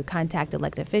to contact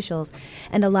elected officials.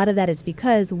 And a lot of that is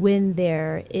because when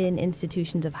they're in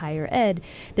institutions of higher ed,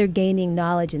 they're gaining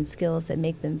knowledge and skills that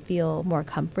make them feel more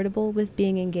comfortable with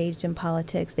being engaged in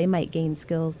politics. They might gain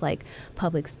skills like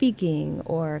public speaking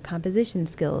or composition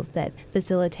skills that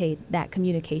facilitate that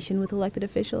communication with elected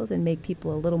officials and make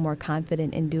people a little more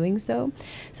confident in doing so.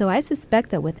 So I suspect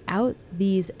that without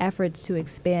these efforts to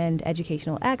expand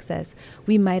educational access,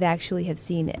 we might actually have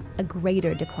seen a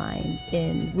greater decline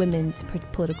in women's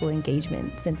political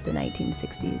engagement since the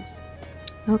 1960s.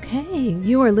 Okay,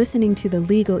 you are listening to the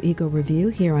Legal Eagle Review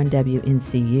here on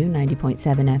WNCU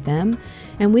 90.7 FM,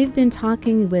 and we've been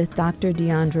talking with Dr.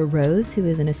 Deondra Rose, who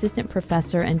is an assistant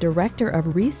professor and director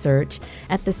of research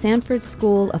at the Sanford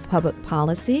School of Public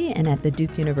Policy and at the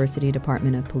Duke University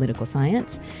Department of Political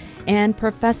Science, and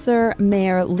Professor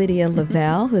Mayor Lydia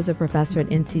Lavelle, who is a professor at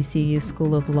NCCU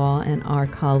School of Law and our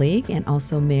colleague, and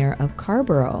also Mayor of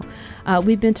Carrboro.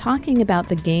 We've been talking about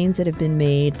the gains that have been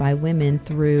made by women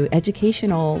through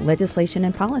educational legislation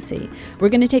and policy. We're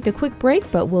going to take a quick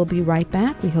break, but we'll be right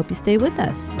back. We hope you stay with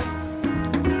us.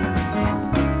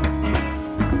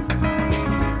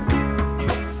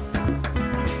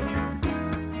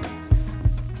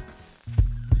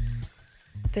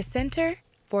 The Center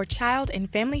for Child and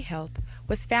Family Health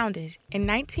was founded in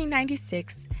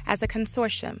 1996 as a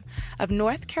consortium of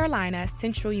North Carolina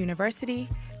Central University,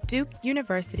 Duke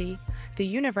University, the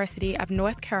University of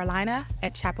North Carolina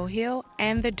at Chapel Hill,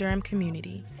 and the Durham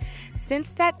community.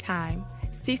 Since that time,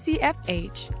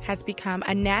 CCFH has become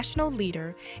a national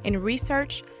leader in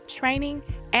research, training,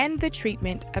 and the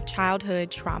treatment of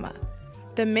childhood trauma.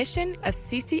 The mission of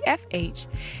CCFH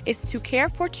is to care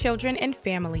for children and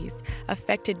families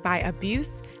affected by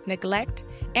abuse, neglect,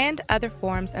 and other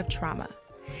forms of trauma.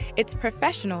 Its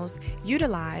professionals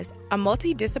utilize a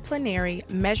multidisciplinary,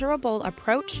 measurable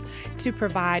approach to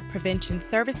provide prevention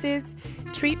services,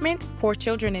 treatment for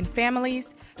children and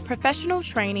families, professional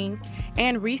training,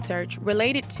 and research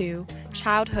related to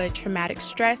childhood traumatic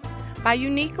stress by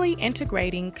uniquely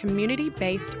integrating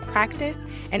community-based practice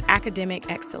and academic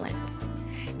excellence.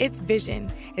 Its vision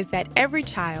is that every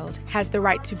child has the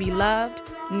right to be loved,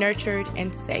 nurtured,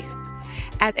 and safe.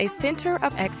 As a center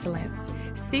of excellence,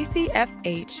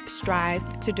 CCFH strives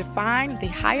to define the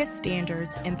highest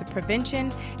standards in the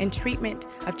prevention and treatment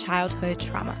of childhood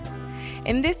trauma.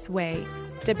 In this way,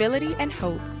 stability and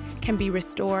hope can be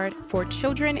restored for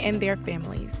children and their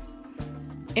families.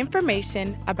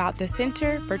 Information about the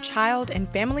Center for Child and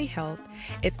Family Health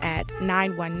is at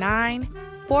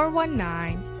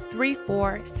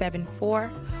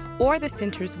 919-419-3474 or the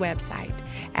center's website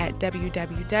at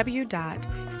www.ccfhnc.org.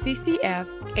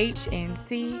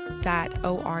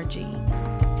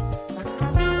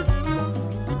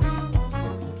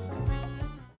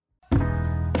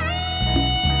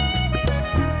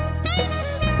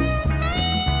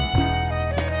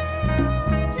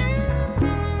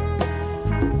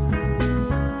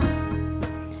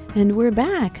 And we're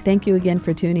back. Thank you again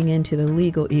for tuning in to the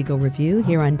Legal Eagle Review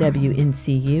here on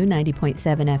WNCU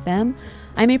 90.7 FM.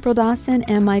 I'm April Dawson,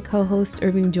 and my co-host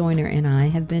Irving Joyner and I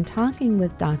have been talking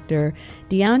with Dr.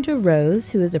 Deondra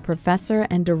Rose, who is a professor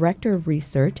and director of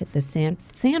research at the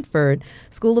Sanford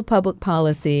School of Public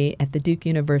Policy at the Duke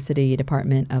University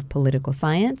Department of Political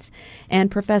Science,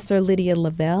 and Professor Lydia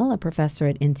Lavelle, a professor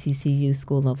at NCCU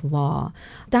School of Law.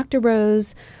 Dr.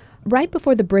 Rose, right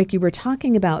before the break, you were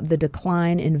talking about the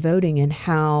decline in voting and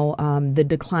how the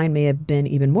decline may have been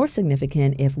even more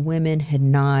significant if women had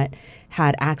not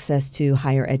had access to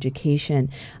higher education.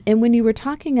 And when you were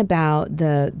talking about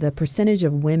the percentage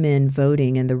of women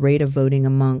voting and the rate of voting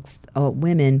amongst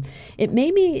women, it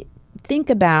made me think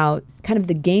about kind of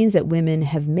the gains that women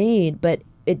have made, but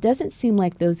it doesn't seem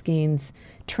like those gains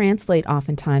translate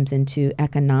oftentimes into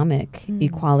economic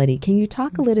equality. Can you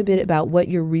talk a little bit about what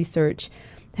your research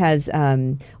has,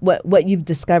 what you've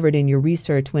discovered in your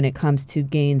research when it comes to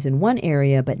gains in one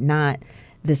area, but not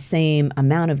the same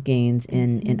amount of gains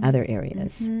in other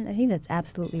areas? I think that's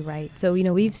absolutely right. So,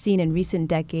 we've seen in recent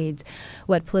decades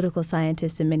what political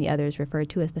scientists and many others refer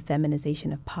to as the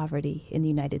feminization of poverty in the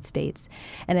United States.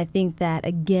 And I think that,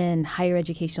 again, higher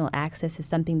educational access is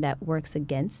something that works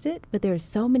against it, but there are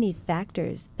so many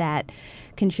factors that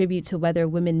contribute to whether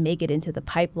women make it into the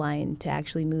pipeline to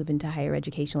actually move into higher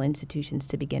educational institutions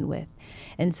to begin with.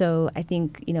 And so I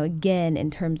think, again,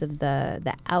 in terms of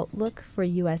the outlook for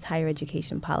U.S. higher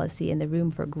education policy and the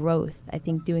room for growth, I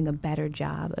think doing a better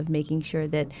job of making sure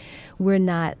that we're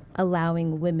not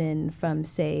allowing women from,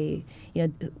 say,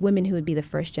 women who would be the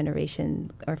first generation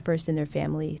or first in their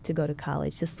family to go to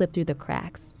college to slip through the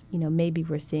cracks. Maybe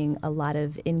we're seeing a lot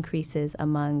of increases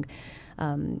among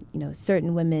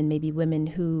certain women, maybe women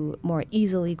who more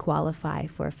easily qualify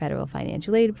for federal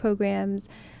financial aid programs,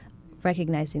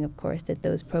 recognizing, of course, that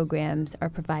those programs are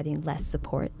providing less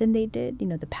support than they did.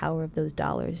 The power of those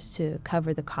dollars to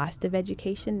cover the cost of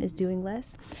education is doing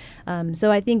less.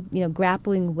 So I think,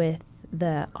 grappling with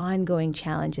the ongoing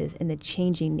challenges and the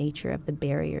changing nature of the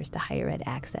barriers to higher ed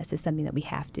access is something that we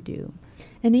have to do.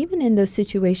 And even in those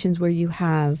situations where you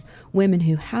have women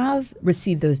who have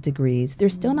received those degrees, they're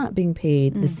still not being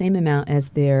paid the same amount as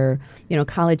their,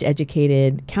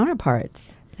 college-educated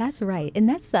counterparts. That's right. And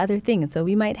that's the other thing. And so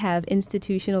we might have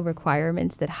institutional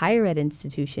requirements that higher ed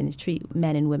institutions treat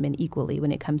men and women equally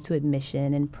when it comes to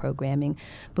admission and programming,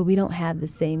 but we don't have the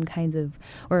same kinds of,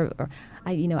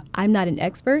 I'm not an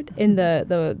expert in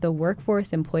the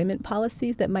workforce employment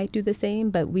policies that might do the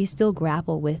same, but we still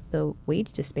grapple with the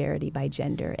wage disparity by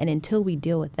gender. And until we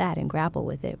deal with that and grapple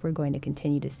with it, we're going to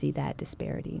continue to see that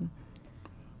disparity.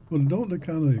 Well, don't they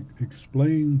kind of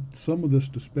explain some of this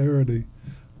disparity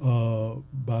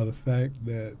by the fact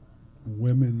that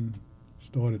women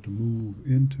started to move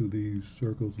into these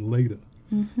circles later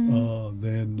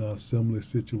than similarly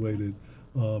situated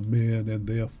men, and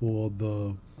therefore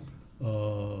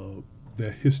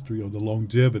their history or the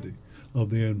longevity of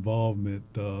their involvement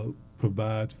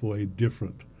provides for a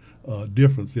difference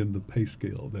in the pay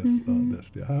scale that's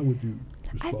there. How would you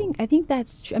respond? I think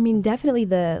that's true. I mean, definitely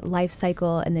the life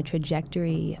cycle and the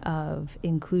trajectory of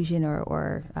inclusion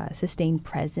or sustained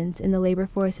presence in the labor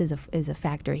force is a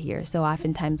factor here. So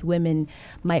oftentimes women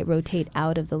might rotate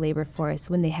out of the labor force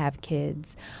when they have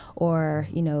kids, or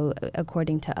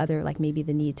according to other, like maybe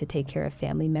the need to take care of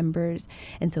family members.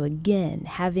 And so again,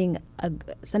 having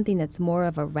something that's more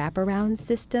of a wraparound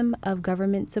system of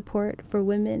government support for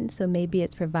women. So maybe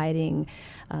it's providing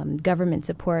government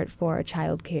support for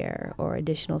child care or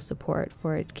additional support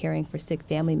for caring for sick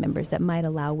family members that might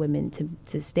allow women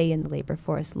to stay in the labor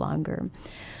force longer.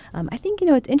 I think,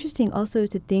 it's interesting also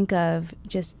to think of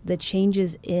just the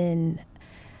changes in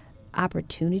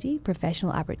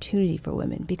professional opportunity for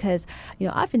women, because,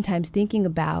 oftentimes thinking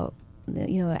about,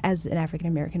 as an African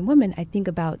American woman, I think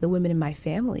about the women in my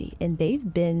family, and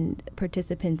they've been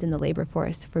participants in the labor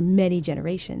force for many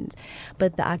generations.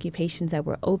 But the occupations that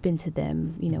were open to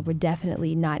them, were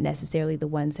definitely not necessarily the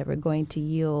ones that were going to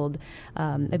yield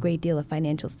a great deal of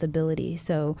financial stability.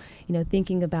 So,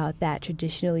 thinking about that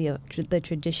traditionally, the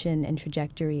tradition and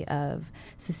trajectory of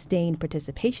sustained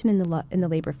participation in the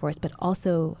labor force, but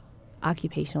also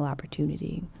occupational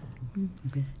opportunity.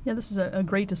 Okay. Yeah, this is a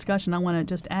great discussion. I want to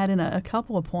just add in a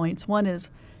couple of points. One is,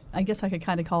 I guess I could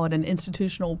kind of call it an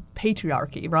institutional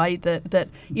patriarchy, right? That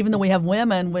even though we have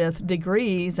women with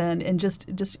degrees and just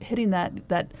hitting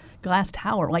that glass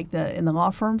tower, like in the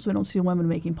law firms, we don't see women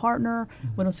making partner.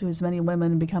 We don't see as many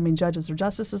women becoming judges or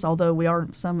justices, although we are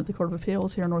some at the Court of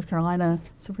Appeals here in North Carolina,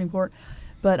 Supreme Court.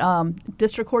 But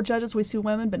district court judges, we see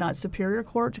women, but not superior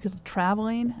court because of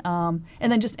traveling. And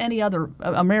then just any other,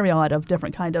 a myriad of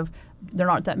different kind of,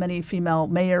 there aren't that many female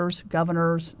mayors,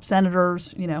 governors,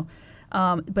 senators, you know.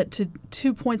 But to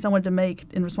 2 points I wanted to make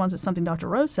in response to something Dr.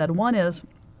 Rose said. One is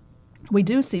we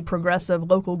do see progressive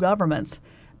local governments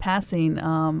passing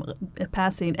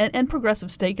and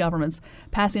progressive state governments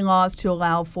passing laws to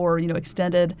allow for, you know,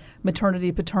 extended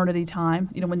maternity paternity time,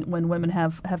 you know, when women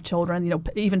have children, you know,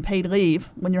 even paid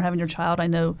leave when you're having your child. I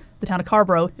know the town of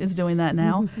Carrboro is doing that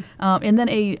now. And then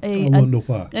I wonder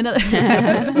why.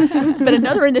 But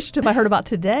another initiative I heard about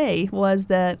today was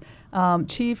that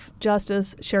Chief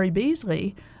Justice Sherry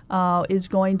Beasley is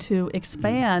going to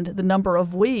expand the number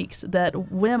of weeks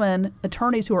that women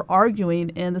attorneys who are arguing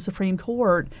in the Supreme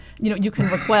Court, you know, you can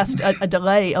request a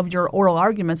delay of your oral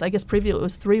arguments. I guess previously it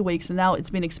was 3 weeks, and now it's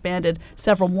been expanded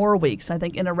several more weeks, I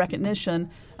think, in a recognition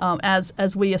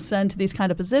as we ascend to these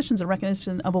kind of positions, a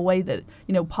recognition of a way that,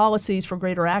 you know, policies for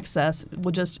greater access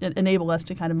will just enable us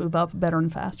to kind of move up better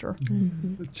and faster.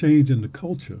 The change in the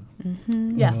culture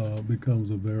Yes. becomes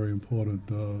a very important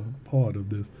part of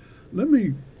this. Let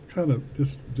me kind of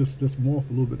just morph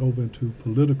a little bit over into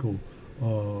political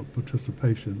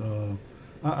participation.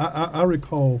 I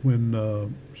recall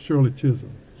when Shirley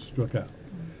Chisholm struck out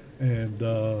and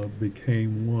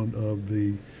became one of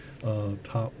the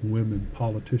top women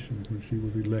politicians when she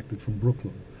was elected from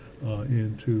Brooklyn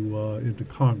into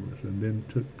Congress, and then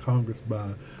took Congress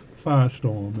by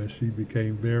firestorm as she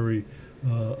became very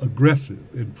aggressive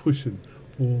in pushing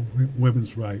for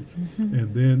women's rights,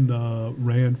 and then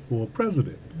ran for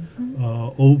president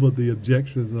over the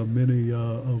objections of many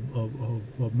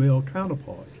of male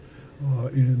counterparts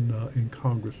in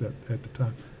Congress at the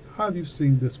time. How have you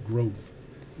seen this growth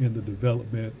in the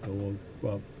development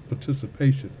or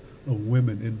participation of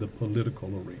women in the political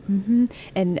arena?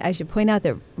 And I should point out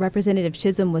that Representative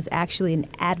Chisholm was actually an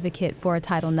advocate for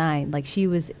Title IX. Like, she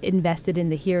was invested in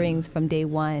the hearings from day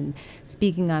one,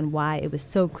 speaking on why it was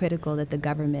so critical that the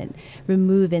government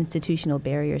remove institutional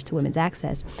barriers to women's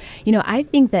access. You know, I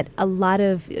think that a lot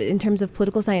of, in terms of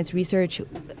political science research,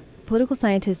 political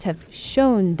scientists have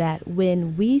shown that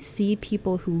when we see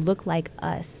people who look like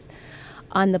us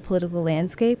on the political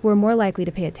landscape, we're more likely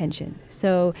to pay attention.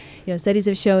 So, you know, studies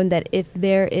have shown that if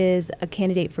there is a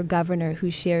candidate for governor who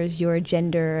shares your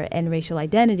gender and racial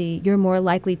identity, you're more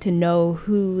likely to know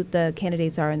who the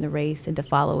candidates are in the race and to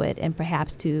follow it and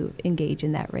perhaps to engage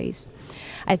in that race.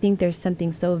 I think there's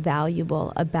something so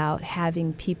valuable about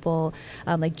having people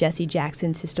like Jesse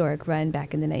Jackson's historic run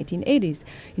back in the 1980s,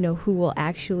 you know, who will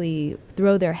actually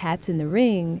throw their hats in the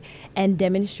ring and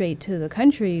demonstrate to the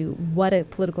country what a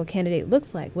political candidate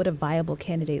looks like, what a viable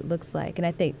candidate looks like. And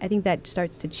I think that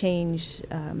starts to change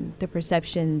the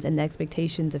perceptions and the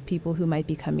expectations of people who might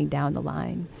be coming down the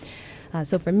line.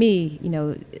 So for me, you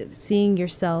know, seeing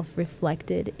yourself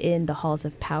reflected in the halls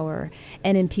of power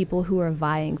and in people who are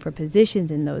vying for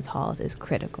positions in those halls is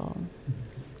critical.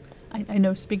 I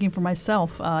know, speaking for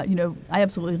myself, you know, I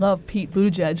absolutely love Pete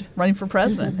Buttigieg running for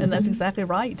president, and that's exactly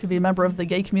right. To be a member of the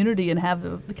gay community and have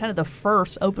the kind of the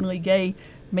first openly gay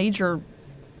major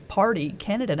party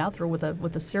candidate out there with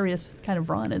a serious kind of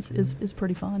run is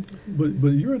pretty fun.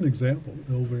 But you're an example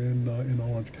over in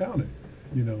Orange County,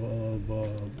 you know,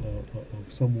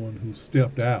 of someone who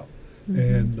stepped out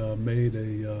and made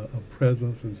a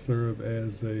presence and served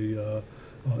as a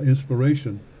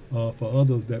inspiration for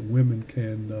others that women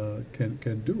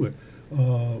can do it.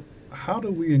 How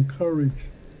do we encourage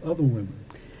other women?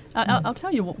 I'll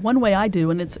tell you one way I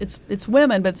do, and it's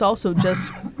women, but it's also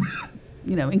just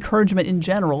you know, encouragement in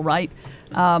general, right?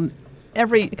 A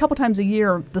couple times a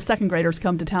year, the second graders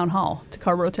come to Town Hall, to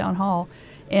Carrboro Town Hall,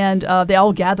 and they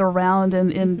all gather around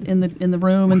in the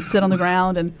room and sit on the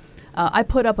ground, and I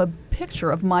put up a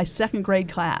picture of my second grade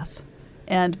class.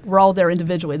 And we're all there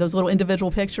individually, those little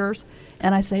individual pictures.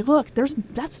 And I say, look,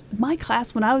 that's my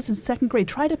class when I was in second grade.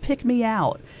 Try to pick me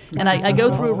out. And I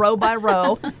go through row by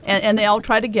row, and they all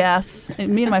try to guess.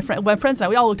 And me and my friends and I,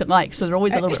 we all looked alike, so they're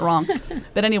always a little bit wrong.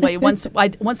 But anyway, once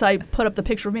I put up the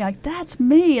picture of me, I'm like, that's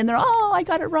me. And they're, oh, I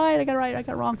got it right, I got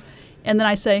it wrong. And then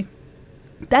I say,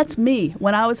 that's me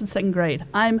when I was in second grade.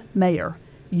 I'm mayor.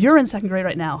 You're in second grade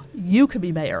right now. You could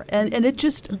be mayor. And it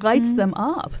just lights them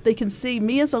up. They can see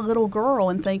me as a little girl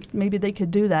and think maybe they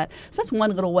could do that. So that's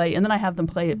one little way. And then I have them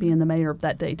play at being the mayor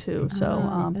that day, too.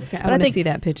 So that's great. I want to see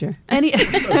that picture.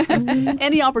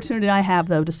 Any opportunity I have,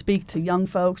 though, to speak to young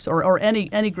folks or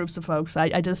any groups of folks,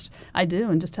 I do,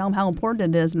 and just tell them how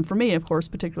important it is. And for me, of course,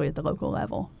 particularly at the local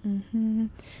level.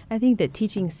 I think that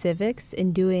teaching civics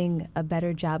and doing a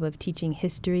better job of teaching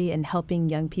history and helping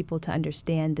young people to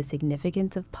understand the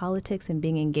significance of of politics and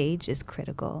being engaged is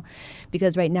critical.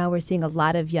 Because right now we're seeing a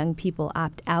lot of young people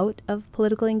opt out of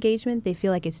political engagement. They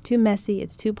feel like it's too messy,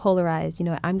 it's too polarized.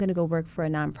 I'm going to go work for a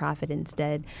nonprofit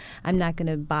instead. I'm not going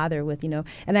to bother with,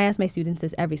 and I ask my students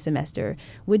this every semester,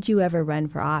 would you ever run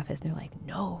for office? And they're like,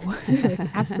 no,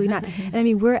 absolutely not. And I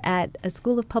mean, we're at a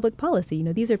school of public policy.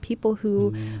 These are people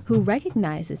who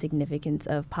recognize the significance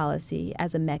of policy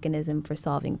as a mechanism for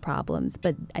solving problems.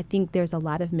 But I think there's a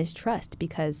lot of mistrust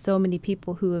because so many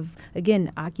people who have,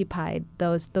 again, occupied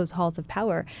those halls of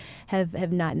power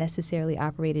have not necessarily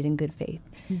operated in good faith.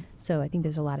 So I think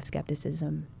there's a lot of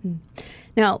skepticism.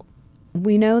 Now,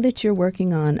 we know that you're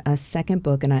working on a second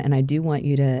book, and I do want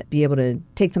you to be able to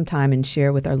take some time and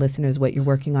share with our listeners what you're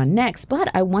working on next.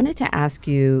 But I wanted to ask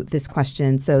you this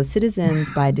question. So, Citizens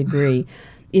by Degree,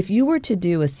 if you were to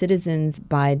do a Citizens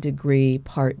by Degree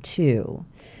Part 2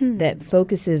 that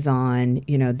focuses on,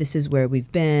 this is where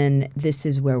we've been, this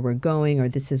is where we're going, or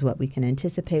this is what we can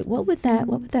anticipate, what would that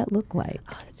look like?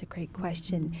 Oh, that's a great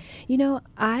question.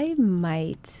 I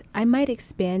might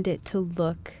expand it to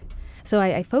look. So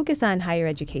I focus on higher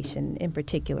education in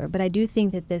particular, but I do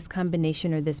think that this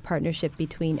combination or this partnership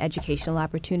between educational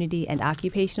opportunity and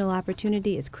occupational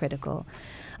opportunity is critical.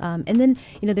 And then,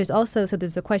 there's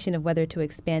a question of whether to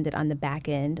expand it on the back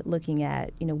end, looking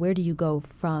at, where do you go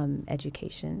from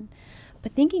education?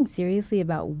 But thinking seriously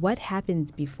about what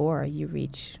happens before you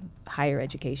reach higher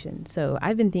education. So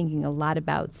I've been thinking a lot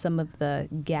about some of the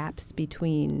gaps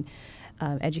between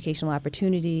educational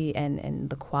opportunity and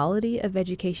the quality of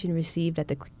education received at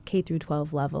the K through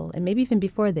 12 level, and maybe even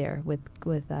before there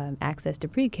with access to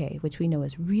pre-K, which we know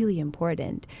is really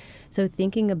important. So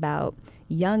thinking about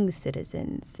young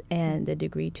citizens and the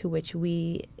degree to which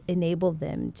we enable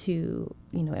them to,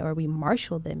 or we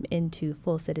marshal them into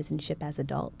full citizenship as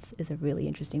adults is a really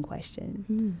interesting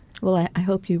question. Well, I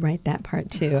hope you write that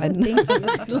part too. I'd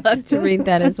love to read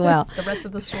that as well. The rest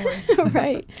of the story.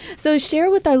 Right. So share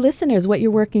with our listeners what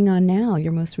you're working on now,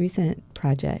 your most recent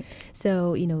project.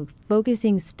 So,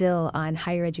 focusing still on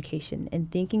higher education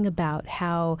and thinking about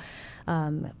how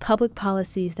public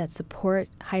policies that support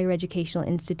higher educational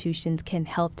institutions can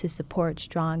help to support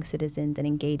strong citizens and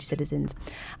engaged citizens.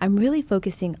 I'm really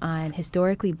focusing on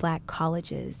historically Black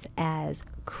colleges as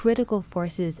critical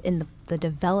forces in the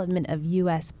development of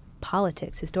U.S.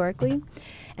 politics historically,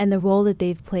 and the role that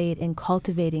they've played in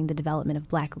cultivating the development of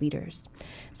Black leaders.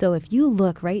 So if you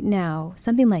look right now,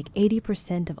 something like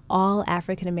 80% of all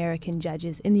African American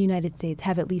judges in the United States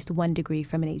have at least one degree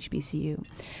from an HBCU.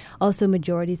 Also,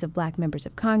 majorities of Black members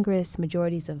of Congress,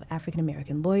 majorities of African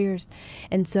American lawyers.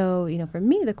 And so, for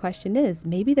me, the question is,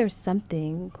 maybe there's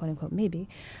something, quote unquote, maybe,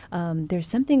 there's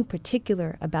something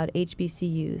particular about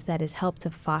HBCUs that has helped to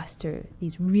foster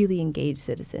these really engaged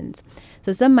citizens.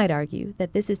 So some might argue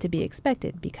that this is to be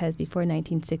expected because before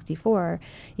 1964,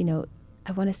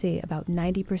 I want to say about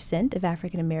 90% of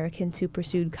African Americans who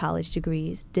pursued college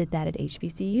degrees did that at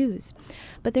HBCUs.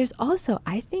 But there's also,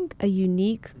 I think, a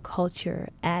unique culture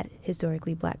at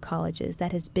historically Black colleges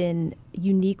that has been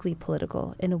uniquely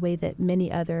political in a way that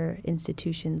many other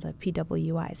institutions of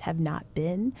PWIs have not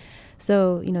been.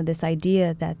 So, this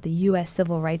idea that the U.S.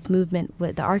 Civil Rights Movement,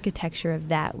 the architecture of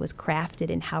that was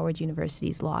crafted in Howard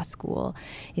University's law school.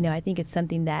 I think it's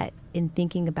something that in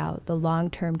thinking about the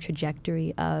long-term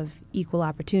trajectory of equal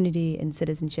opportunity and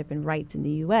citizenship and rights in the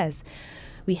U.S.,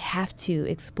 we have to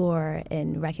explore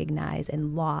and recognize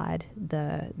and laud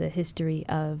the history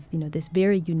of this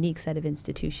very unique set of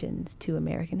institutions to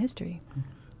American history.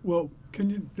 Well, can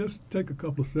you just take a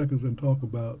couple of seconds and talk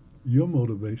about your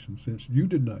motivation since you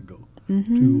did not go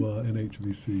to an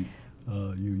HBCU?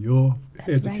 Your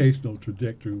educational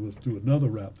trajectory was through another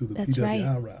route, through the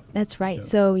PWI route. That's right. Yeah.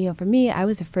 So, for me, I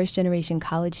was a first-generation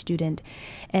college student,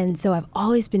 and so I've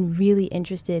always been really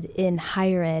interested in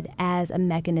higher ed as a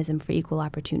mechanism for equal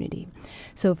opportunity.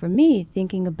 So for me,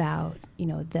 thinking about,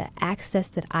 the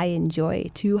access that I enjoy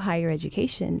to higher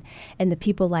education and the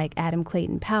people like Adam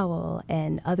Clayton Powell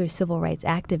and other civil rights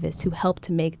activists who helped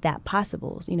to make that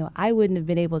possible. I wouldn't have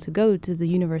been able to go to the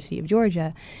University of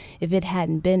Georgia if it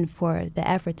hadn't been for the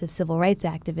efforts of civil rights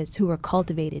activists who were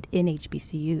cultivated in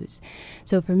HBCUs.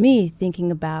 So for me,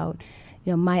 thinking about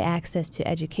my access to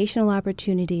educational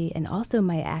opportunity and also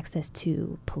my access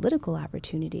to political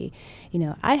opportunity,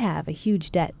 I have a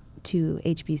huge debt to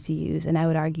HBCUs, and I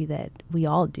would argue that we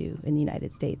all do in the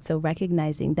United States. So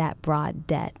recognizing that broad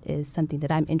debt is something that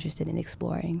I'm interested in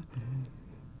exploring.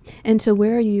 And so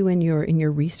where are you in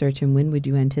your research, and when would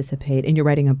you anticipate, and you're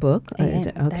writing a book? Is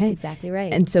it, okay. That's exactly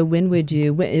right. And so when would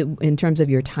you, in terms of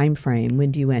your time frame,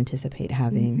 when do you anticipate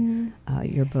having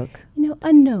your book?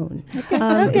 Unknown.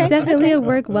 It's definitely a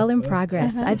work well in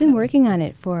progress. I've been working on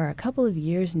it for a couple of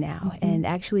years now, and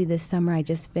actually this summer I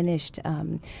just finished.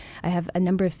 I have a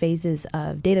number of phases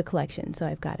of data collection. So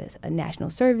I've got a national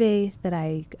survey that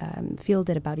I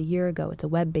fielded about a year ago. It's a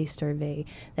web-based survey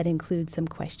that includes some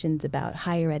questions about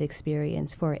higher ed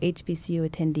experience for HBCU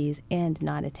attendees and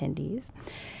non-attendees,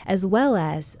 as well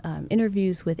as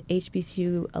interviews with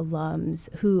HBCU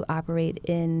alums who operate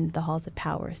in the halls of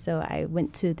power. So I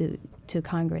went to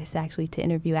Congress actually to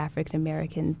interview African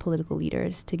American political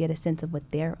leaders to get a sense of what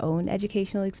their own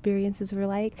educational experiences were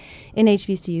like in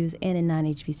HBCUs and in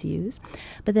non-HBCUs.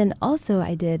 But then also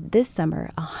I did this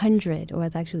summer 100, or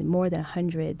it's actually more than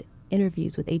 100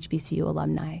 interviews with HBCU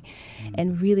alumni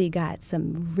and really got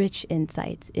some rich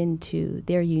insights into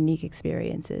their unique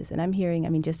experiences. And I'm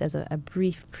hearing, just as a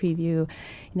brief preview,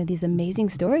 these amazing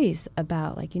stories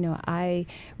about I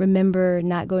remember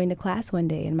not going to class one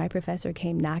day and my professor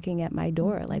came knocking at my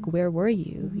door, like, where were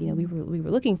you? We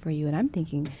were looking for you. And I'm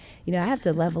thinking, I have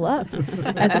to level up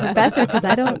as a professor because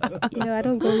I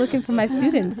don't go looking for my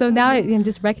students. So now I'm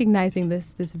just recognizing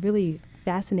this really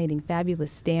fascinating,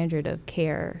 fabulous standard of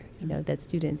care, that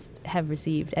students have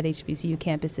received at HBCU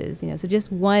campuses. So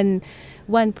just one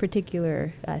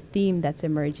particular theme that's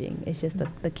emerging is just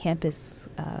the campus,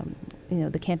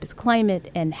 the campus climate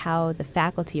and how the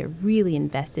faculty are really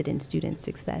invested in student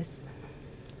success.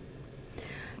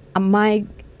 My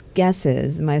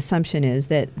assumption is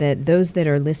that those that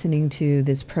are listening to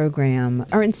this program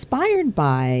are inspired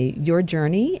by your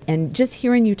journey and just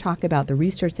hearing you talk about the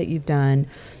research that you've done.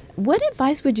 What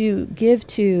advice would you give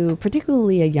to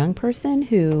particularly a young person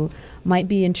who might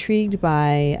be intrigued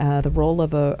by the role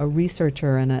of a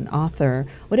researcher and an author?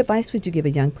 What advice would you give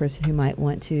a young person who might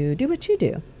want to do what you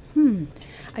do?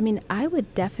 I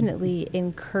would definitely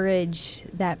encourage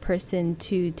that person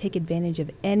to take advantage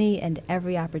of any and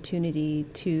every opportunity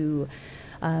to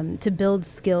build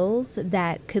skills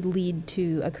that could lead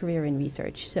to a career in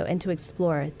research. And to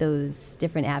explore those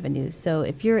different avenues. So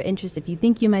if you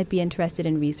think you might be interested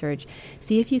in research,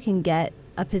 see if you can get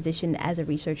a position as a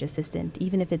research assistant,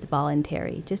 even if it's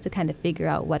voluntary, just to kind of figure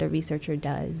out what a researcher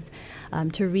does,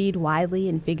 to read widely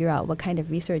and figure out what kind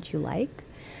of research you like.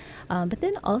 But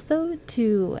then also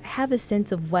to have a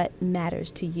sense of what matters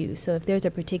to you. So if there's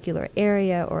a particular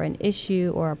area or an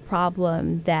issue or a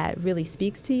problem that really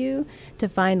speaks to you, to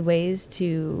find ways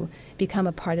to become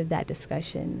a part of that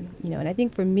discussion. And I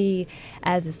think for me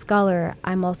as a scholar,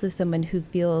 I'm also someone who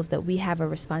feels that we have a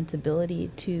responsibility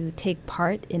to take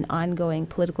part in ongoing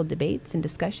political debates and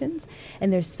discussions.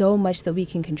 And there's so much that we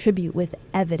can contribute with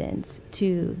evidence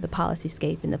to the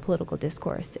polyscape and the political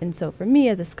discourse. And so for me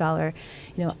as a scholar,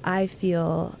 I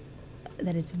feel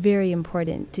that it's very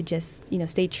important to just,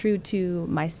 stay true to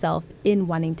myself in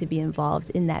wanting to be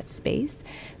involved in that space.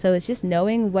 So it's just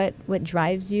knowing what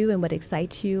drives you and what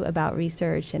excites you about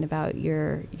research and about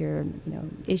your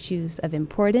issues of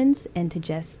importance, and to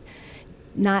just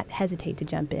not hesitate to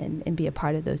jump in and be a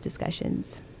part of those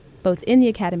discussions, both in the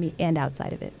academy and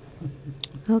outside of it.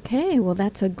 Okay, well,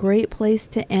 that's a great place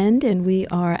to end, and we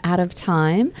are out of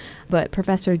time. But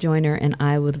Professor Joyner and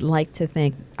I would like to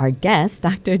thank our guest,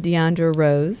 Dr. Deondra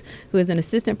Rose, who is an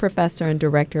assistant professor and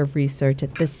director of research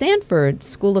at the Sanford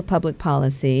School of Public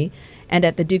Policy and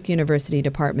at the Duke University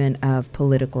Department of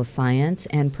Political Science,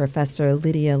 and Professor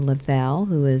Lydia Lavelle,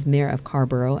 who is Mayor of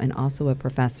Carrboro and also a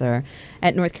professor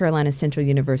at North Carolina Central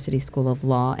University School of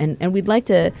Law. And we'd like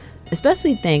to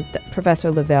especially thank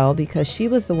Professor Lavelle because she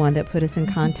was the one that put us in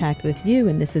contact with you,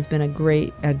 and this has been a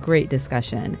great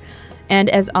discussion. And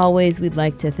as always, we'd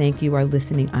like to thank you, our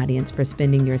listening audience, for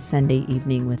spending your Sunday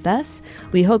evening with us.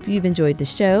 We hope you've enjoyed the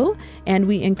show, and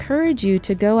we encourage you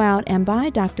to go out and buy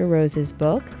Dr. Rose's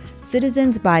book,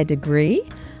 Citizens by Degree.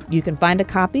 You can find a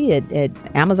copy at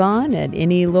Amazon, at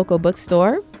any local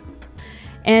bookstore.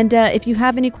 And if you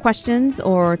have any questions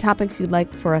or topics you'd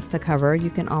like for us to cover,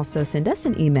 you can also send us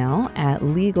an email at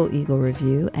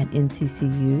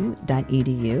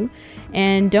legaleaglereview@nccu.edu.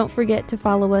 And don't forget to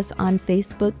follow us on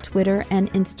Facebook, Twitter,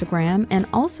 and Instagram. And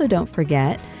also don't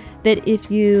forget that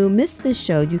if you missed this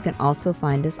show, you can also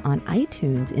find us on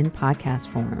iTunes in podcast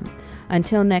form.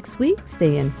 Until next week,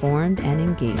 stay informed and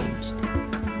engaged.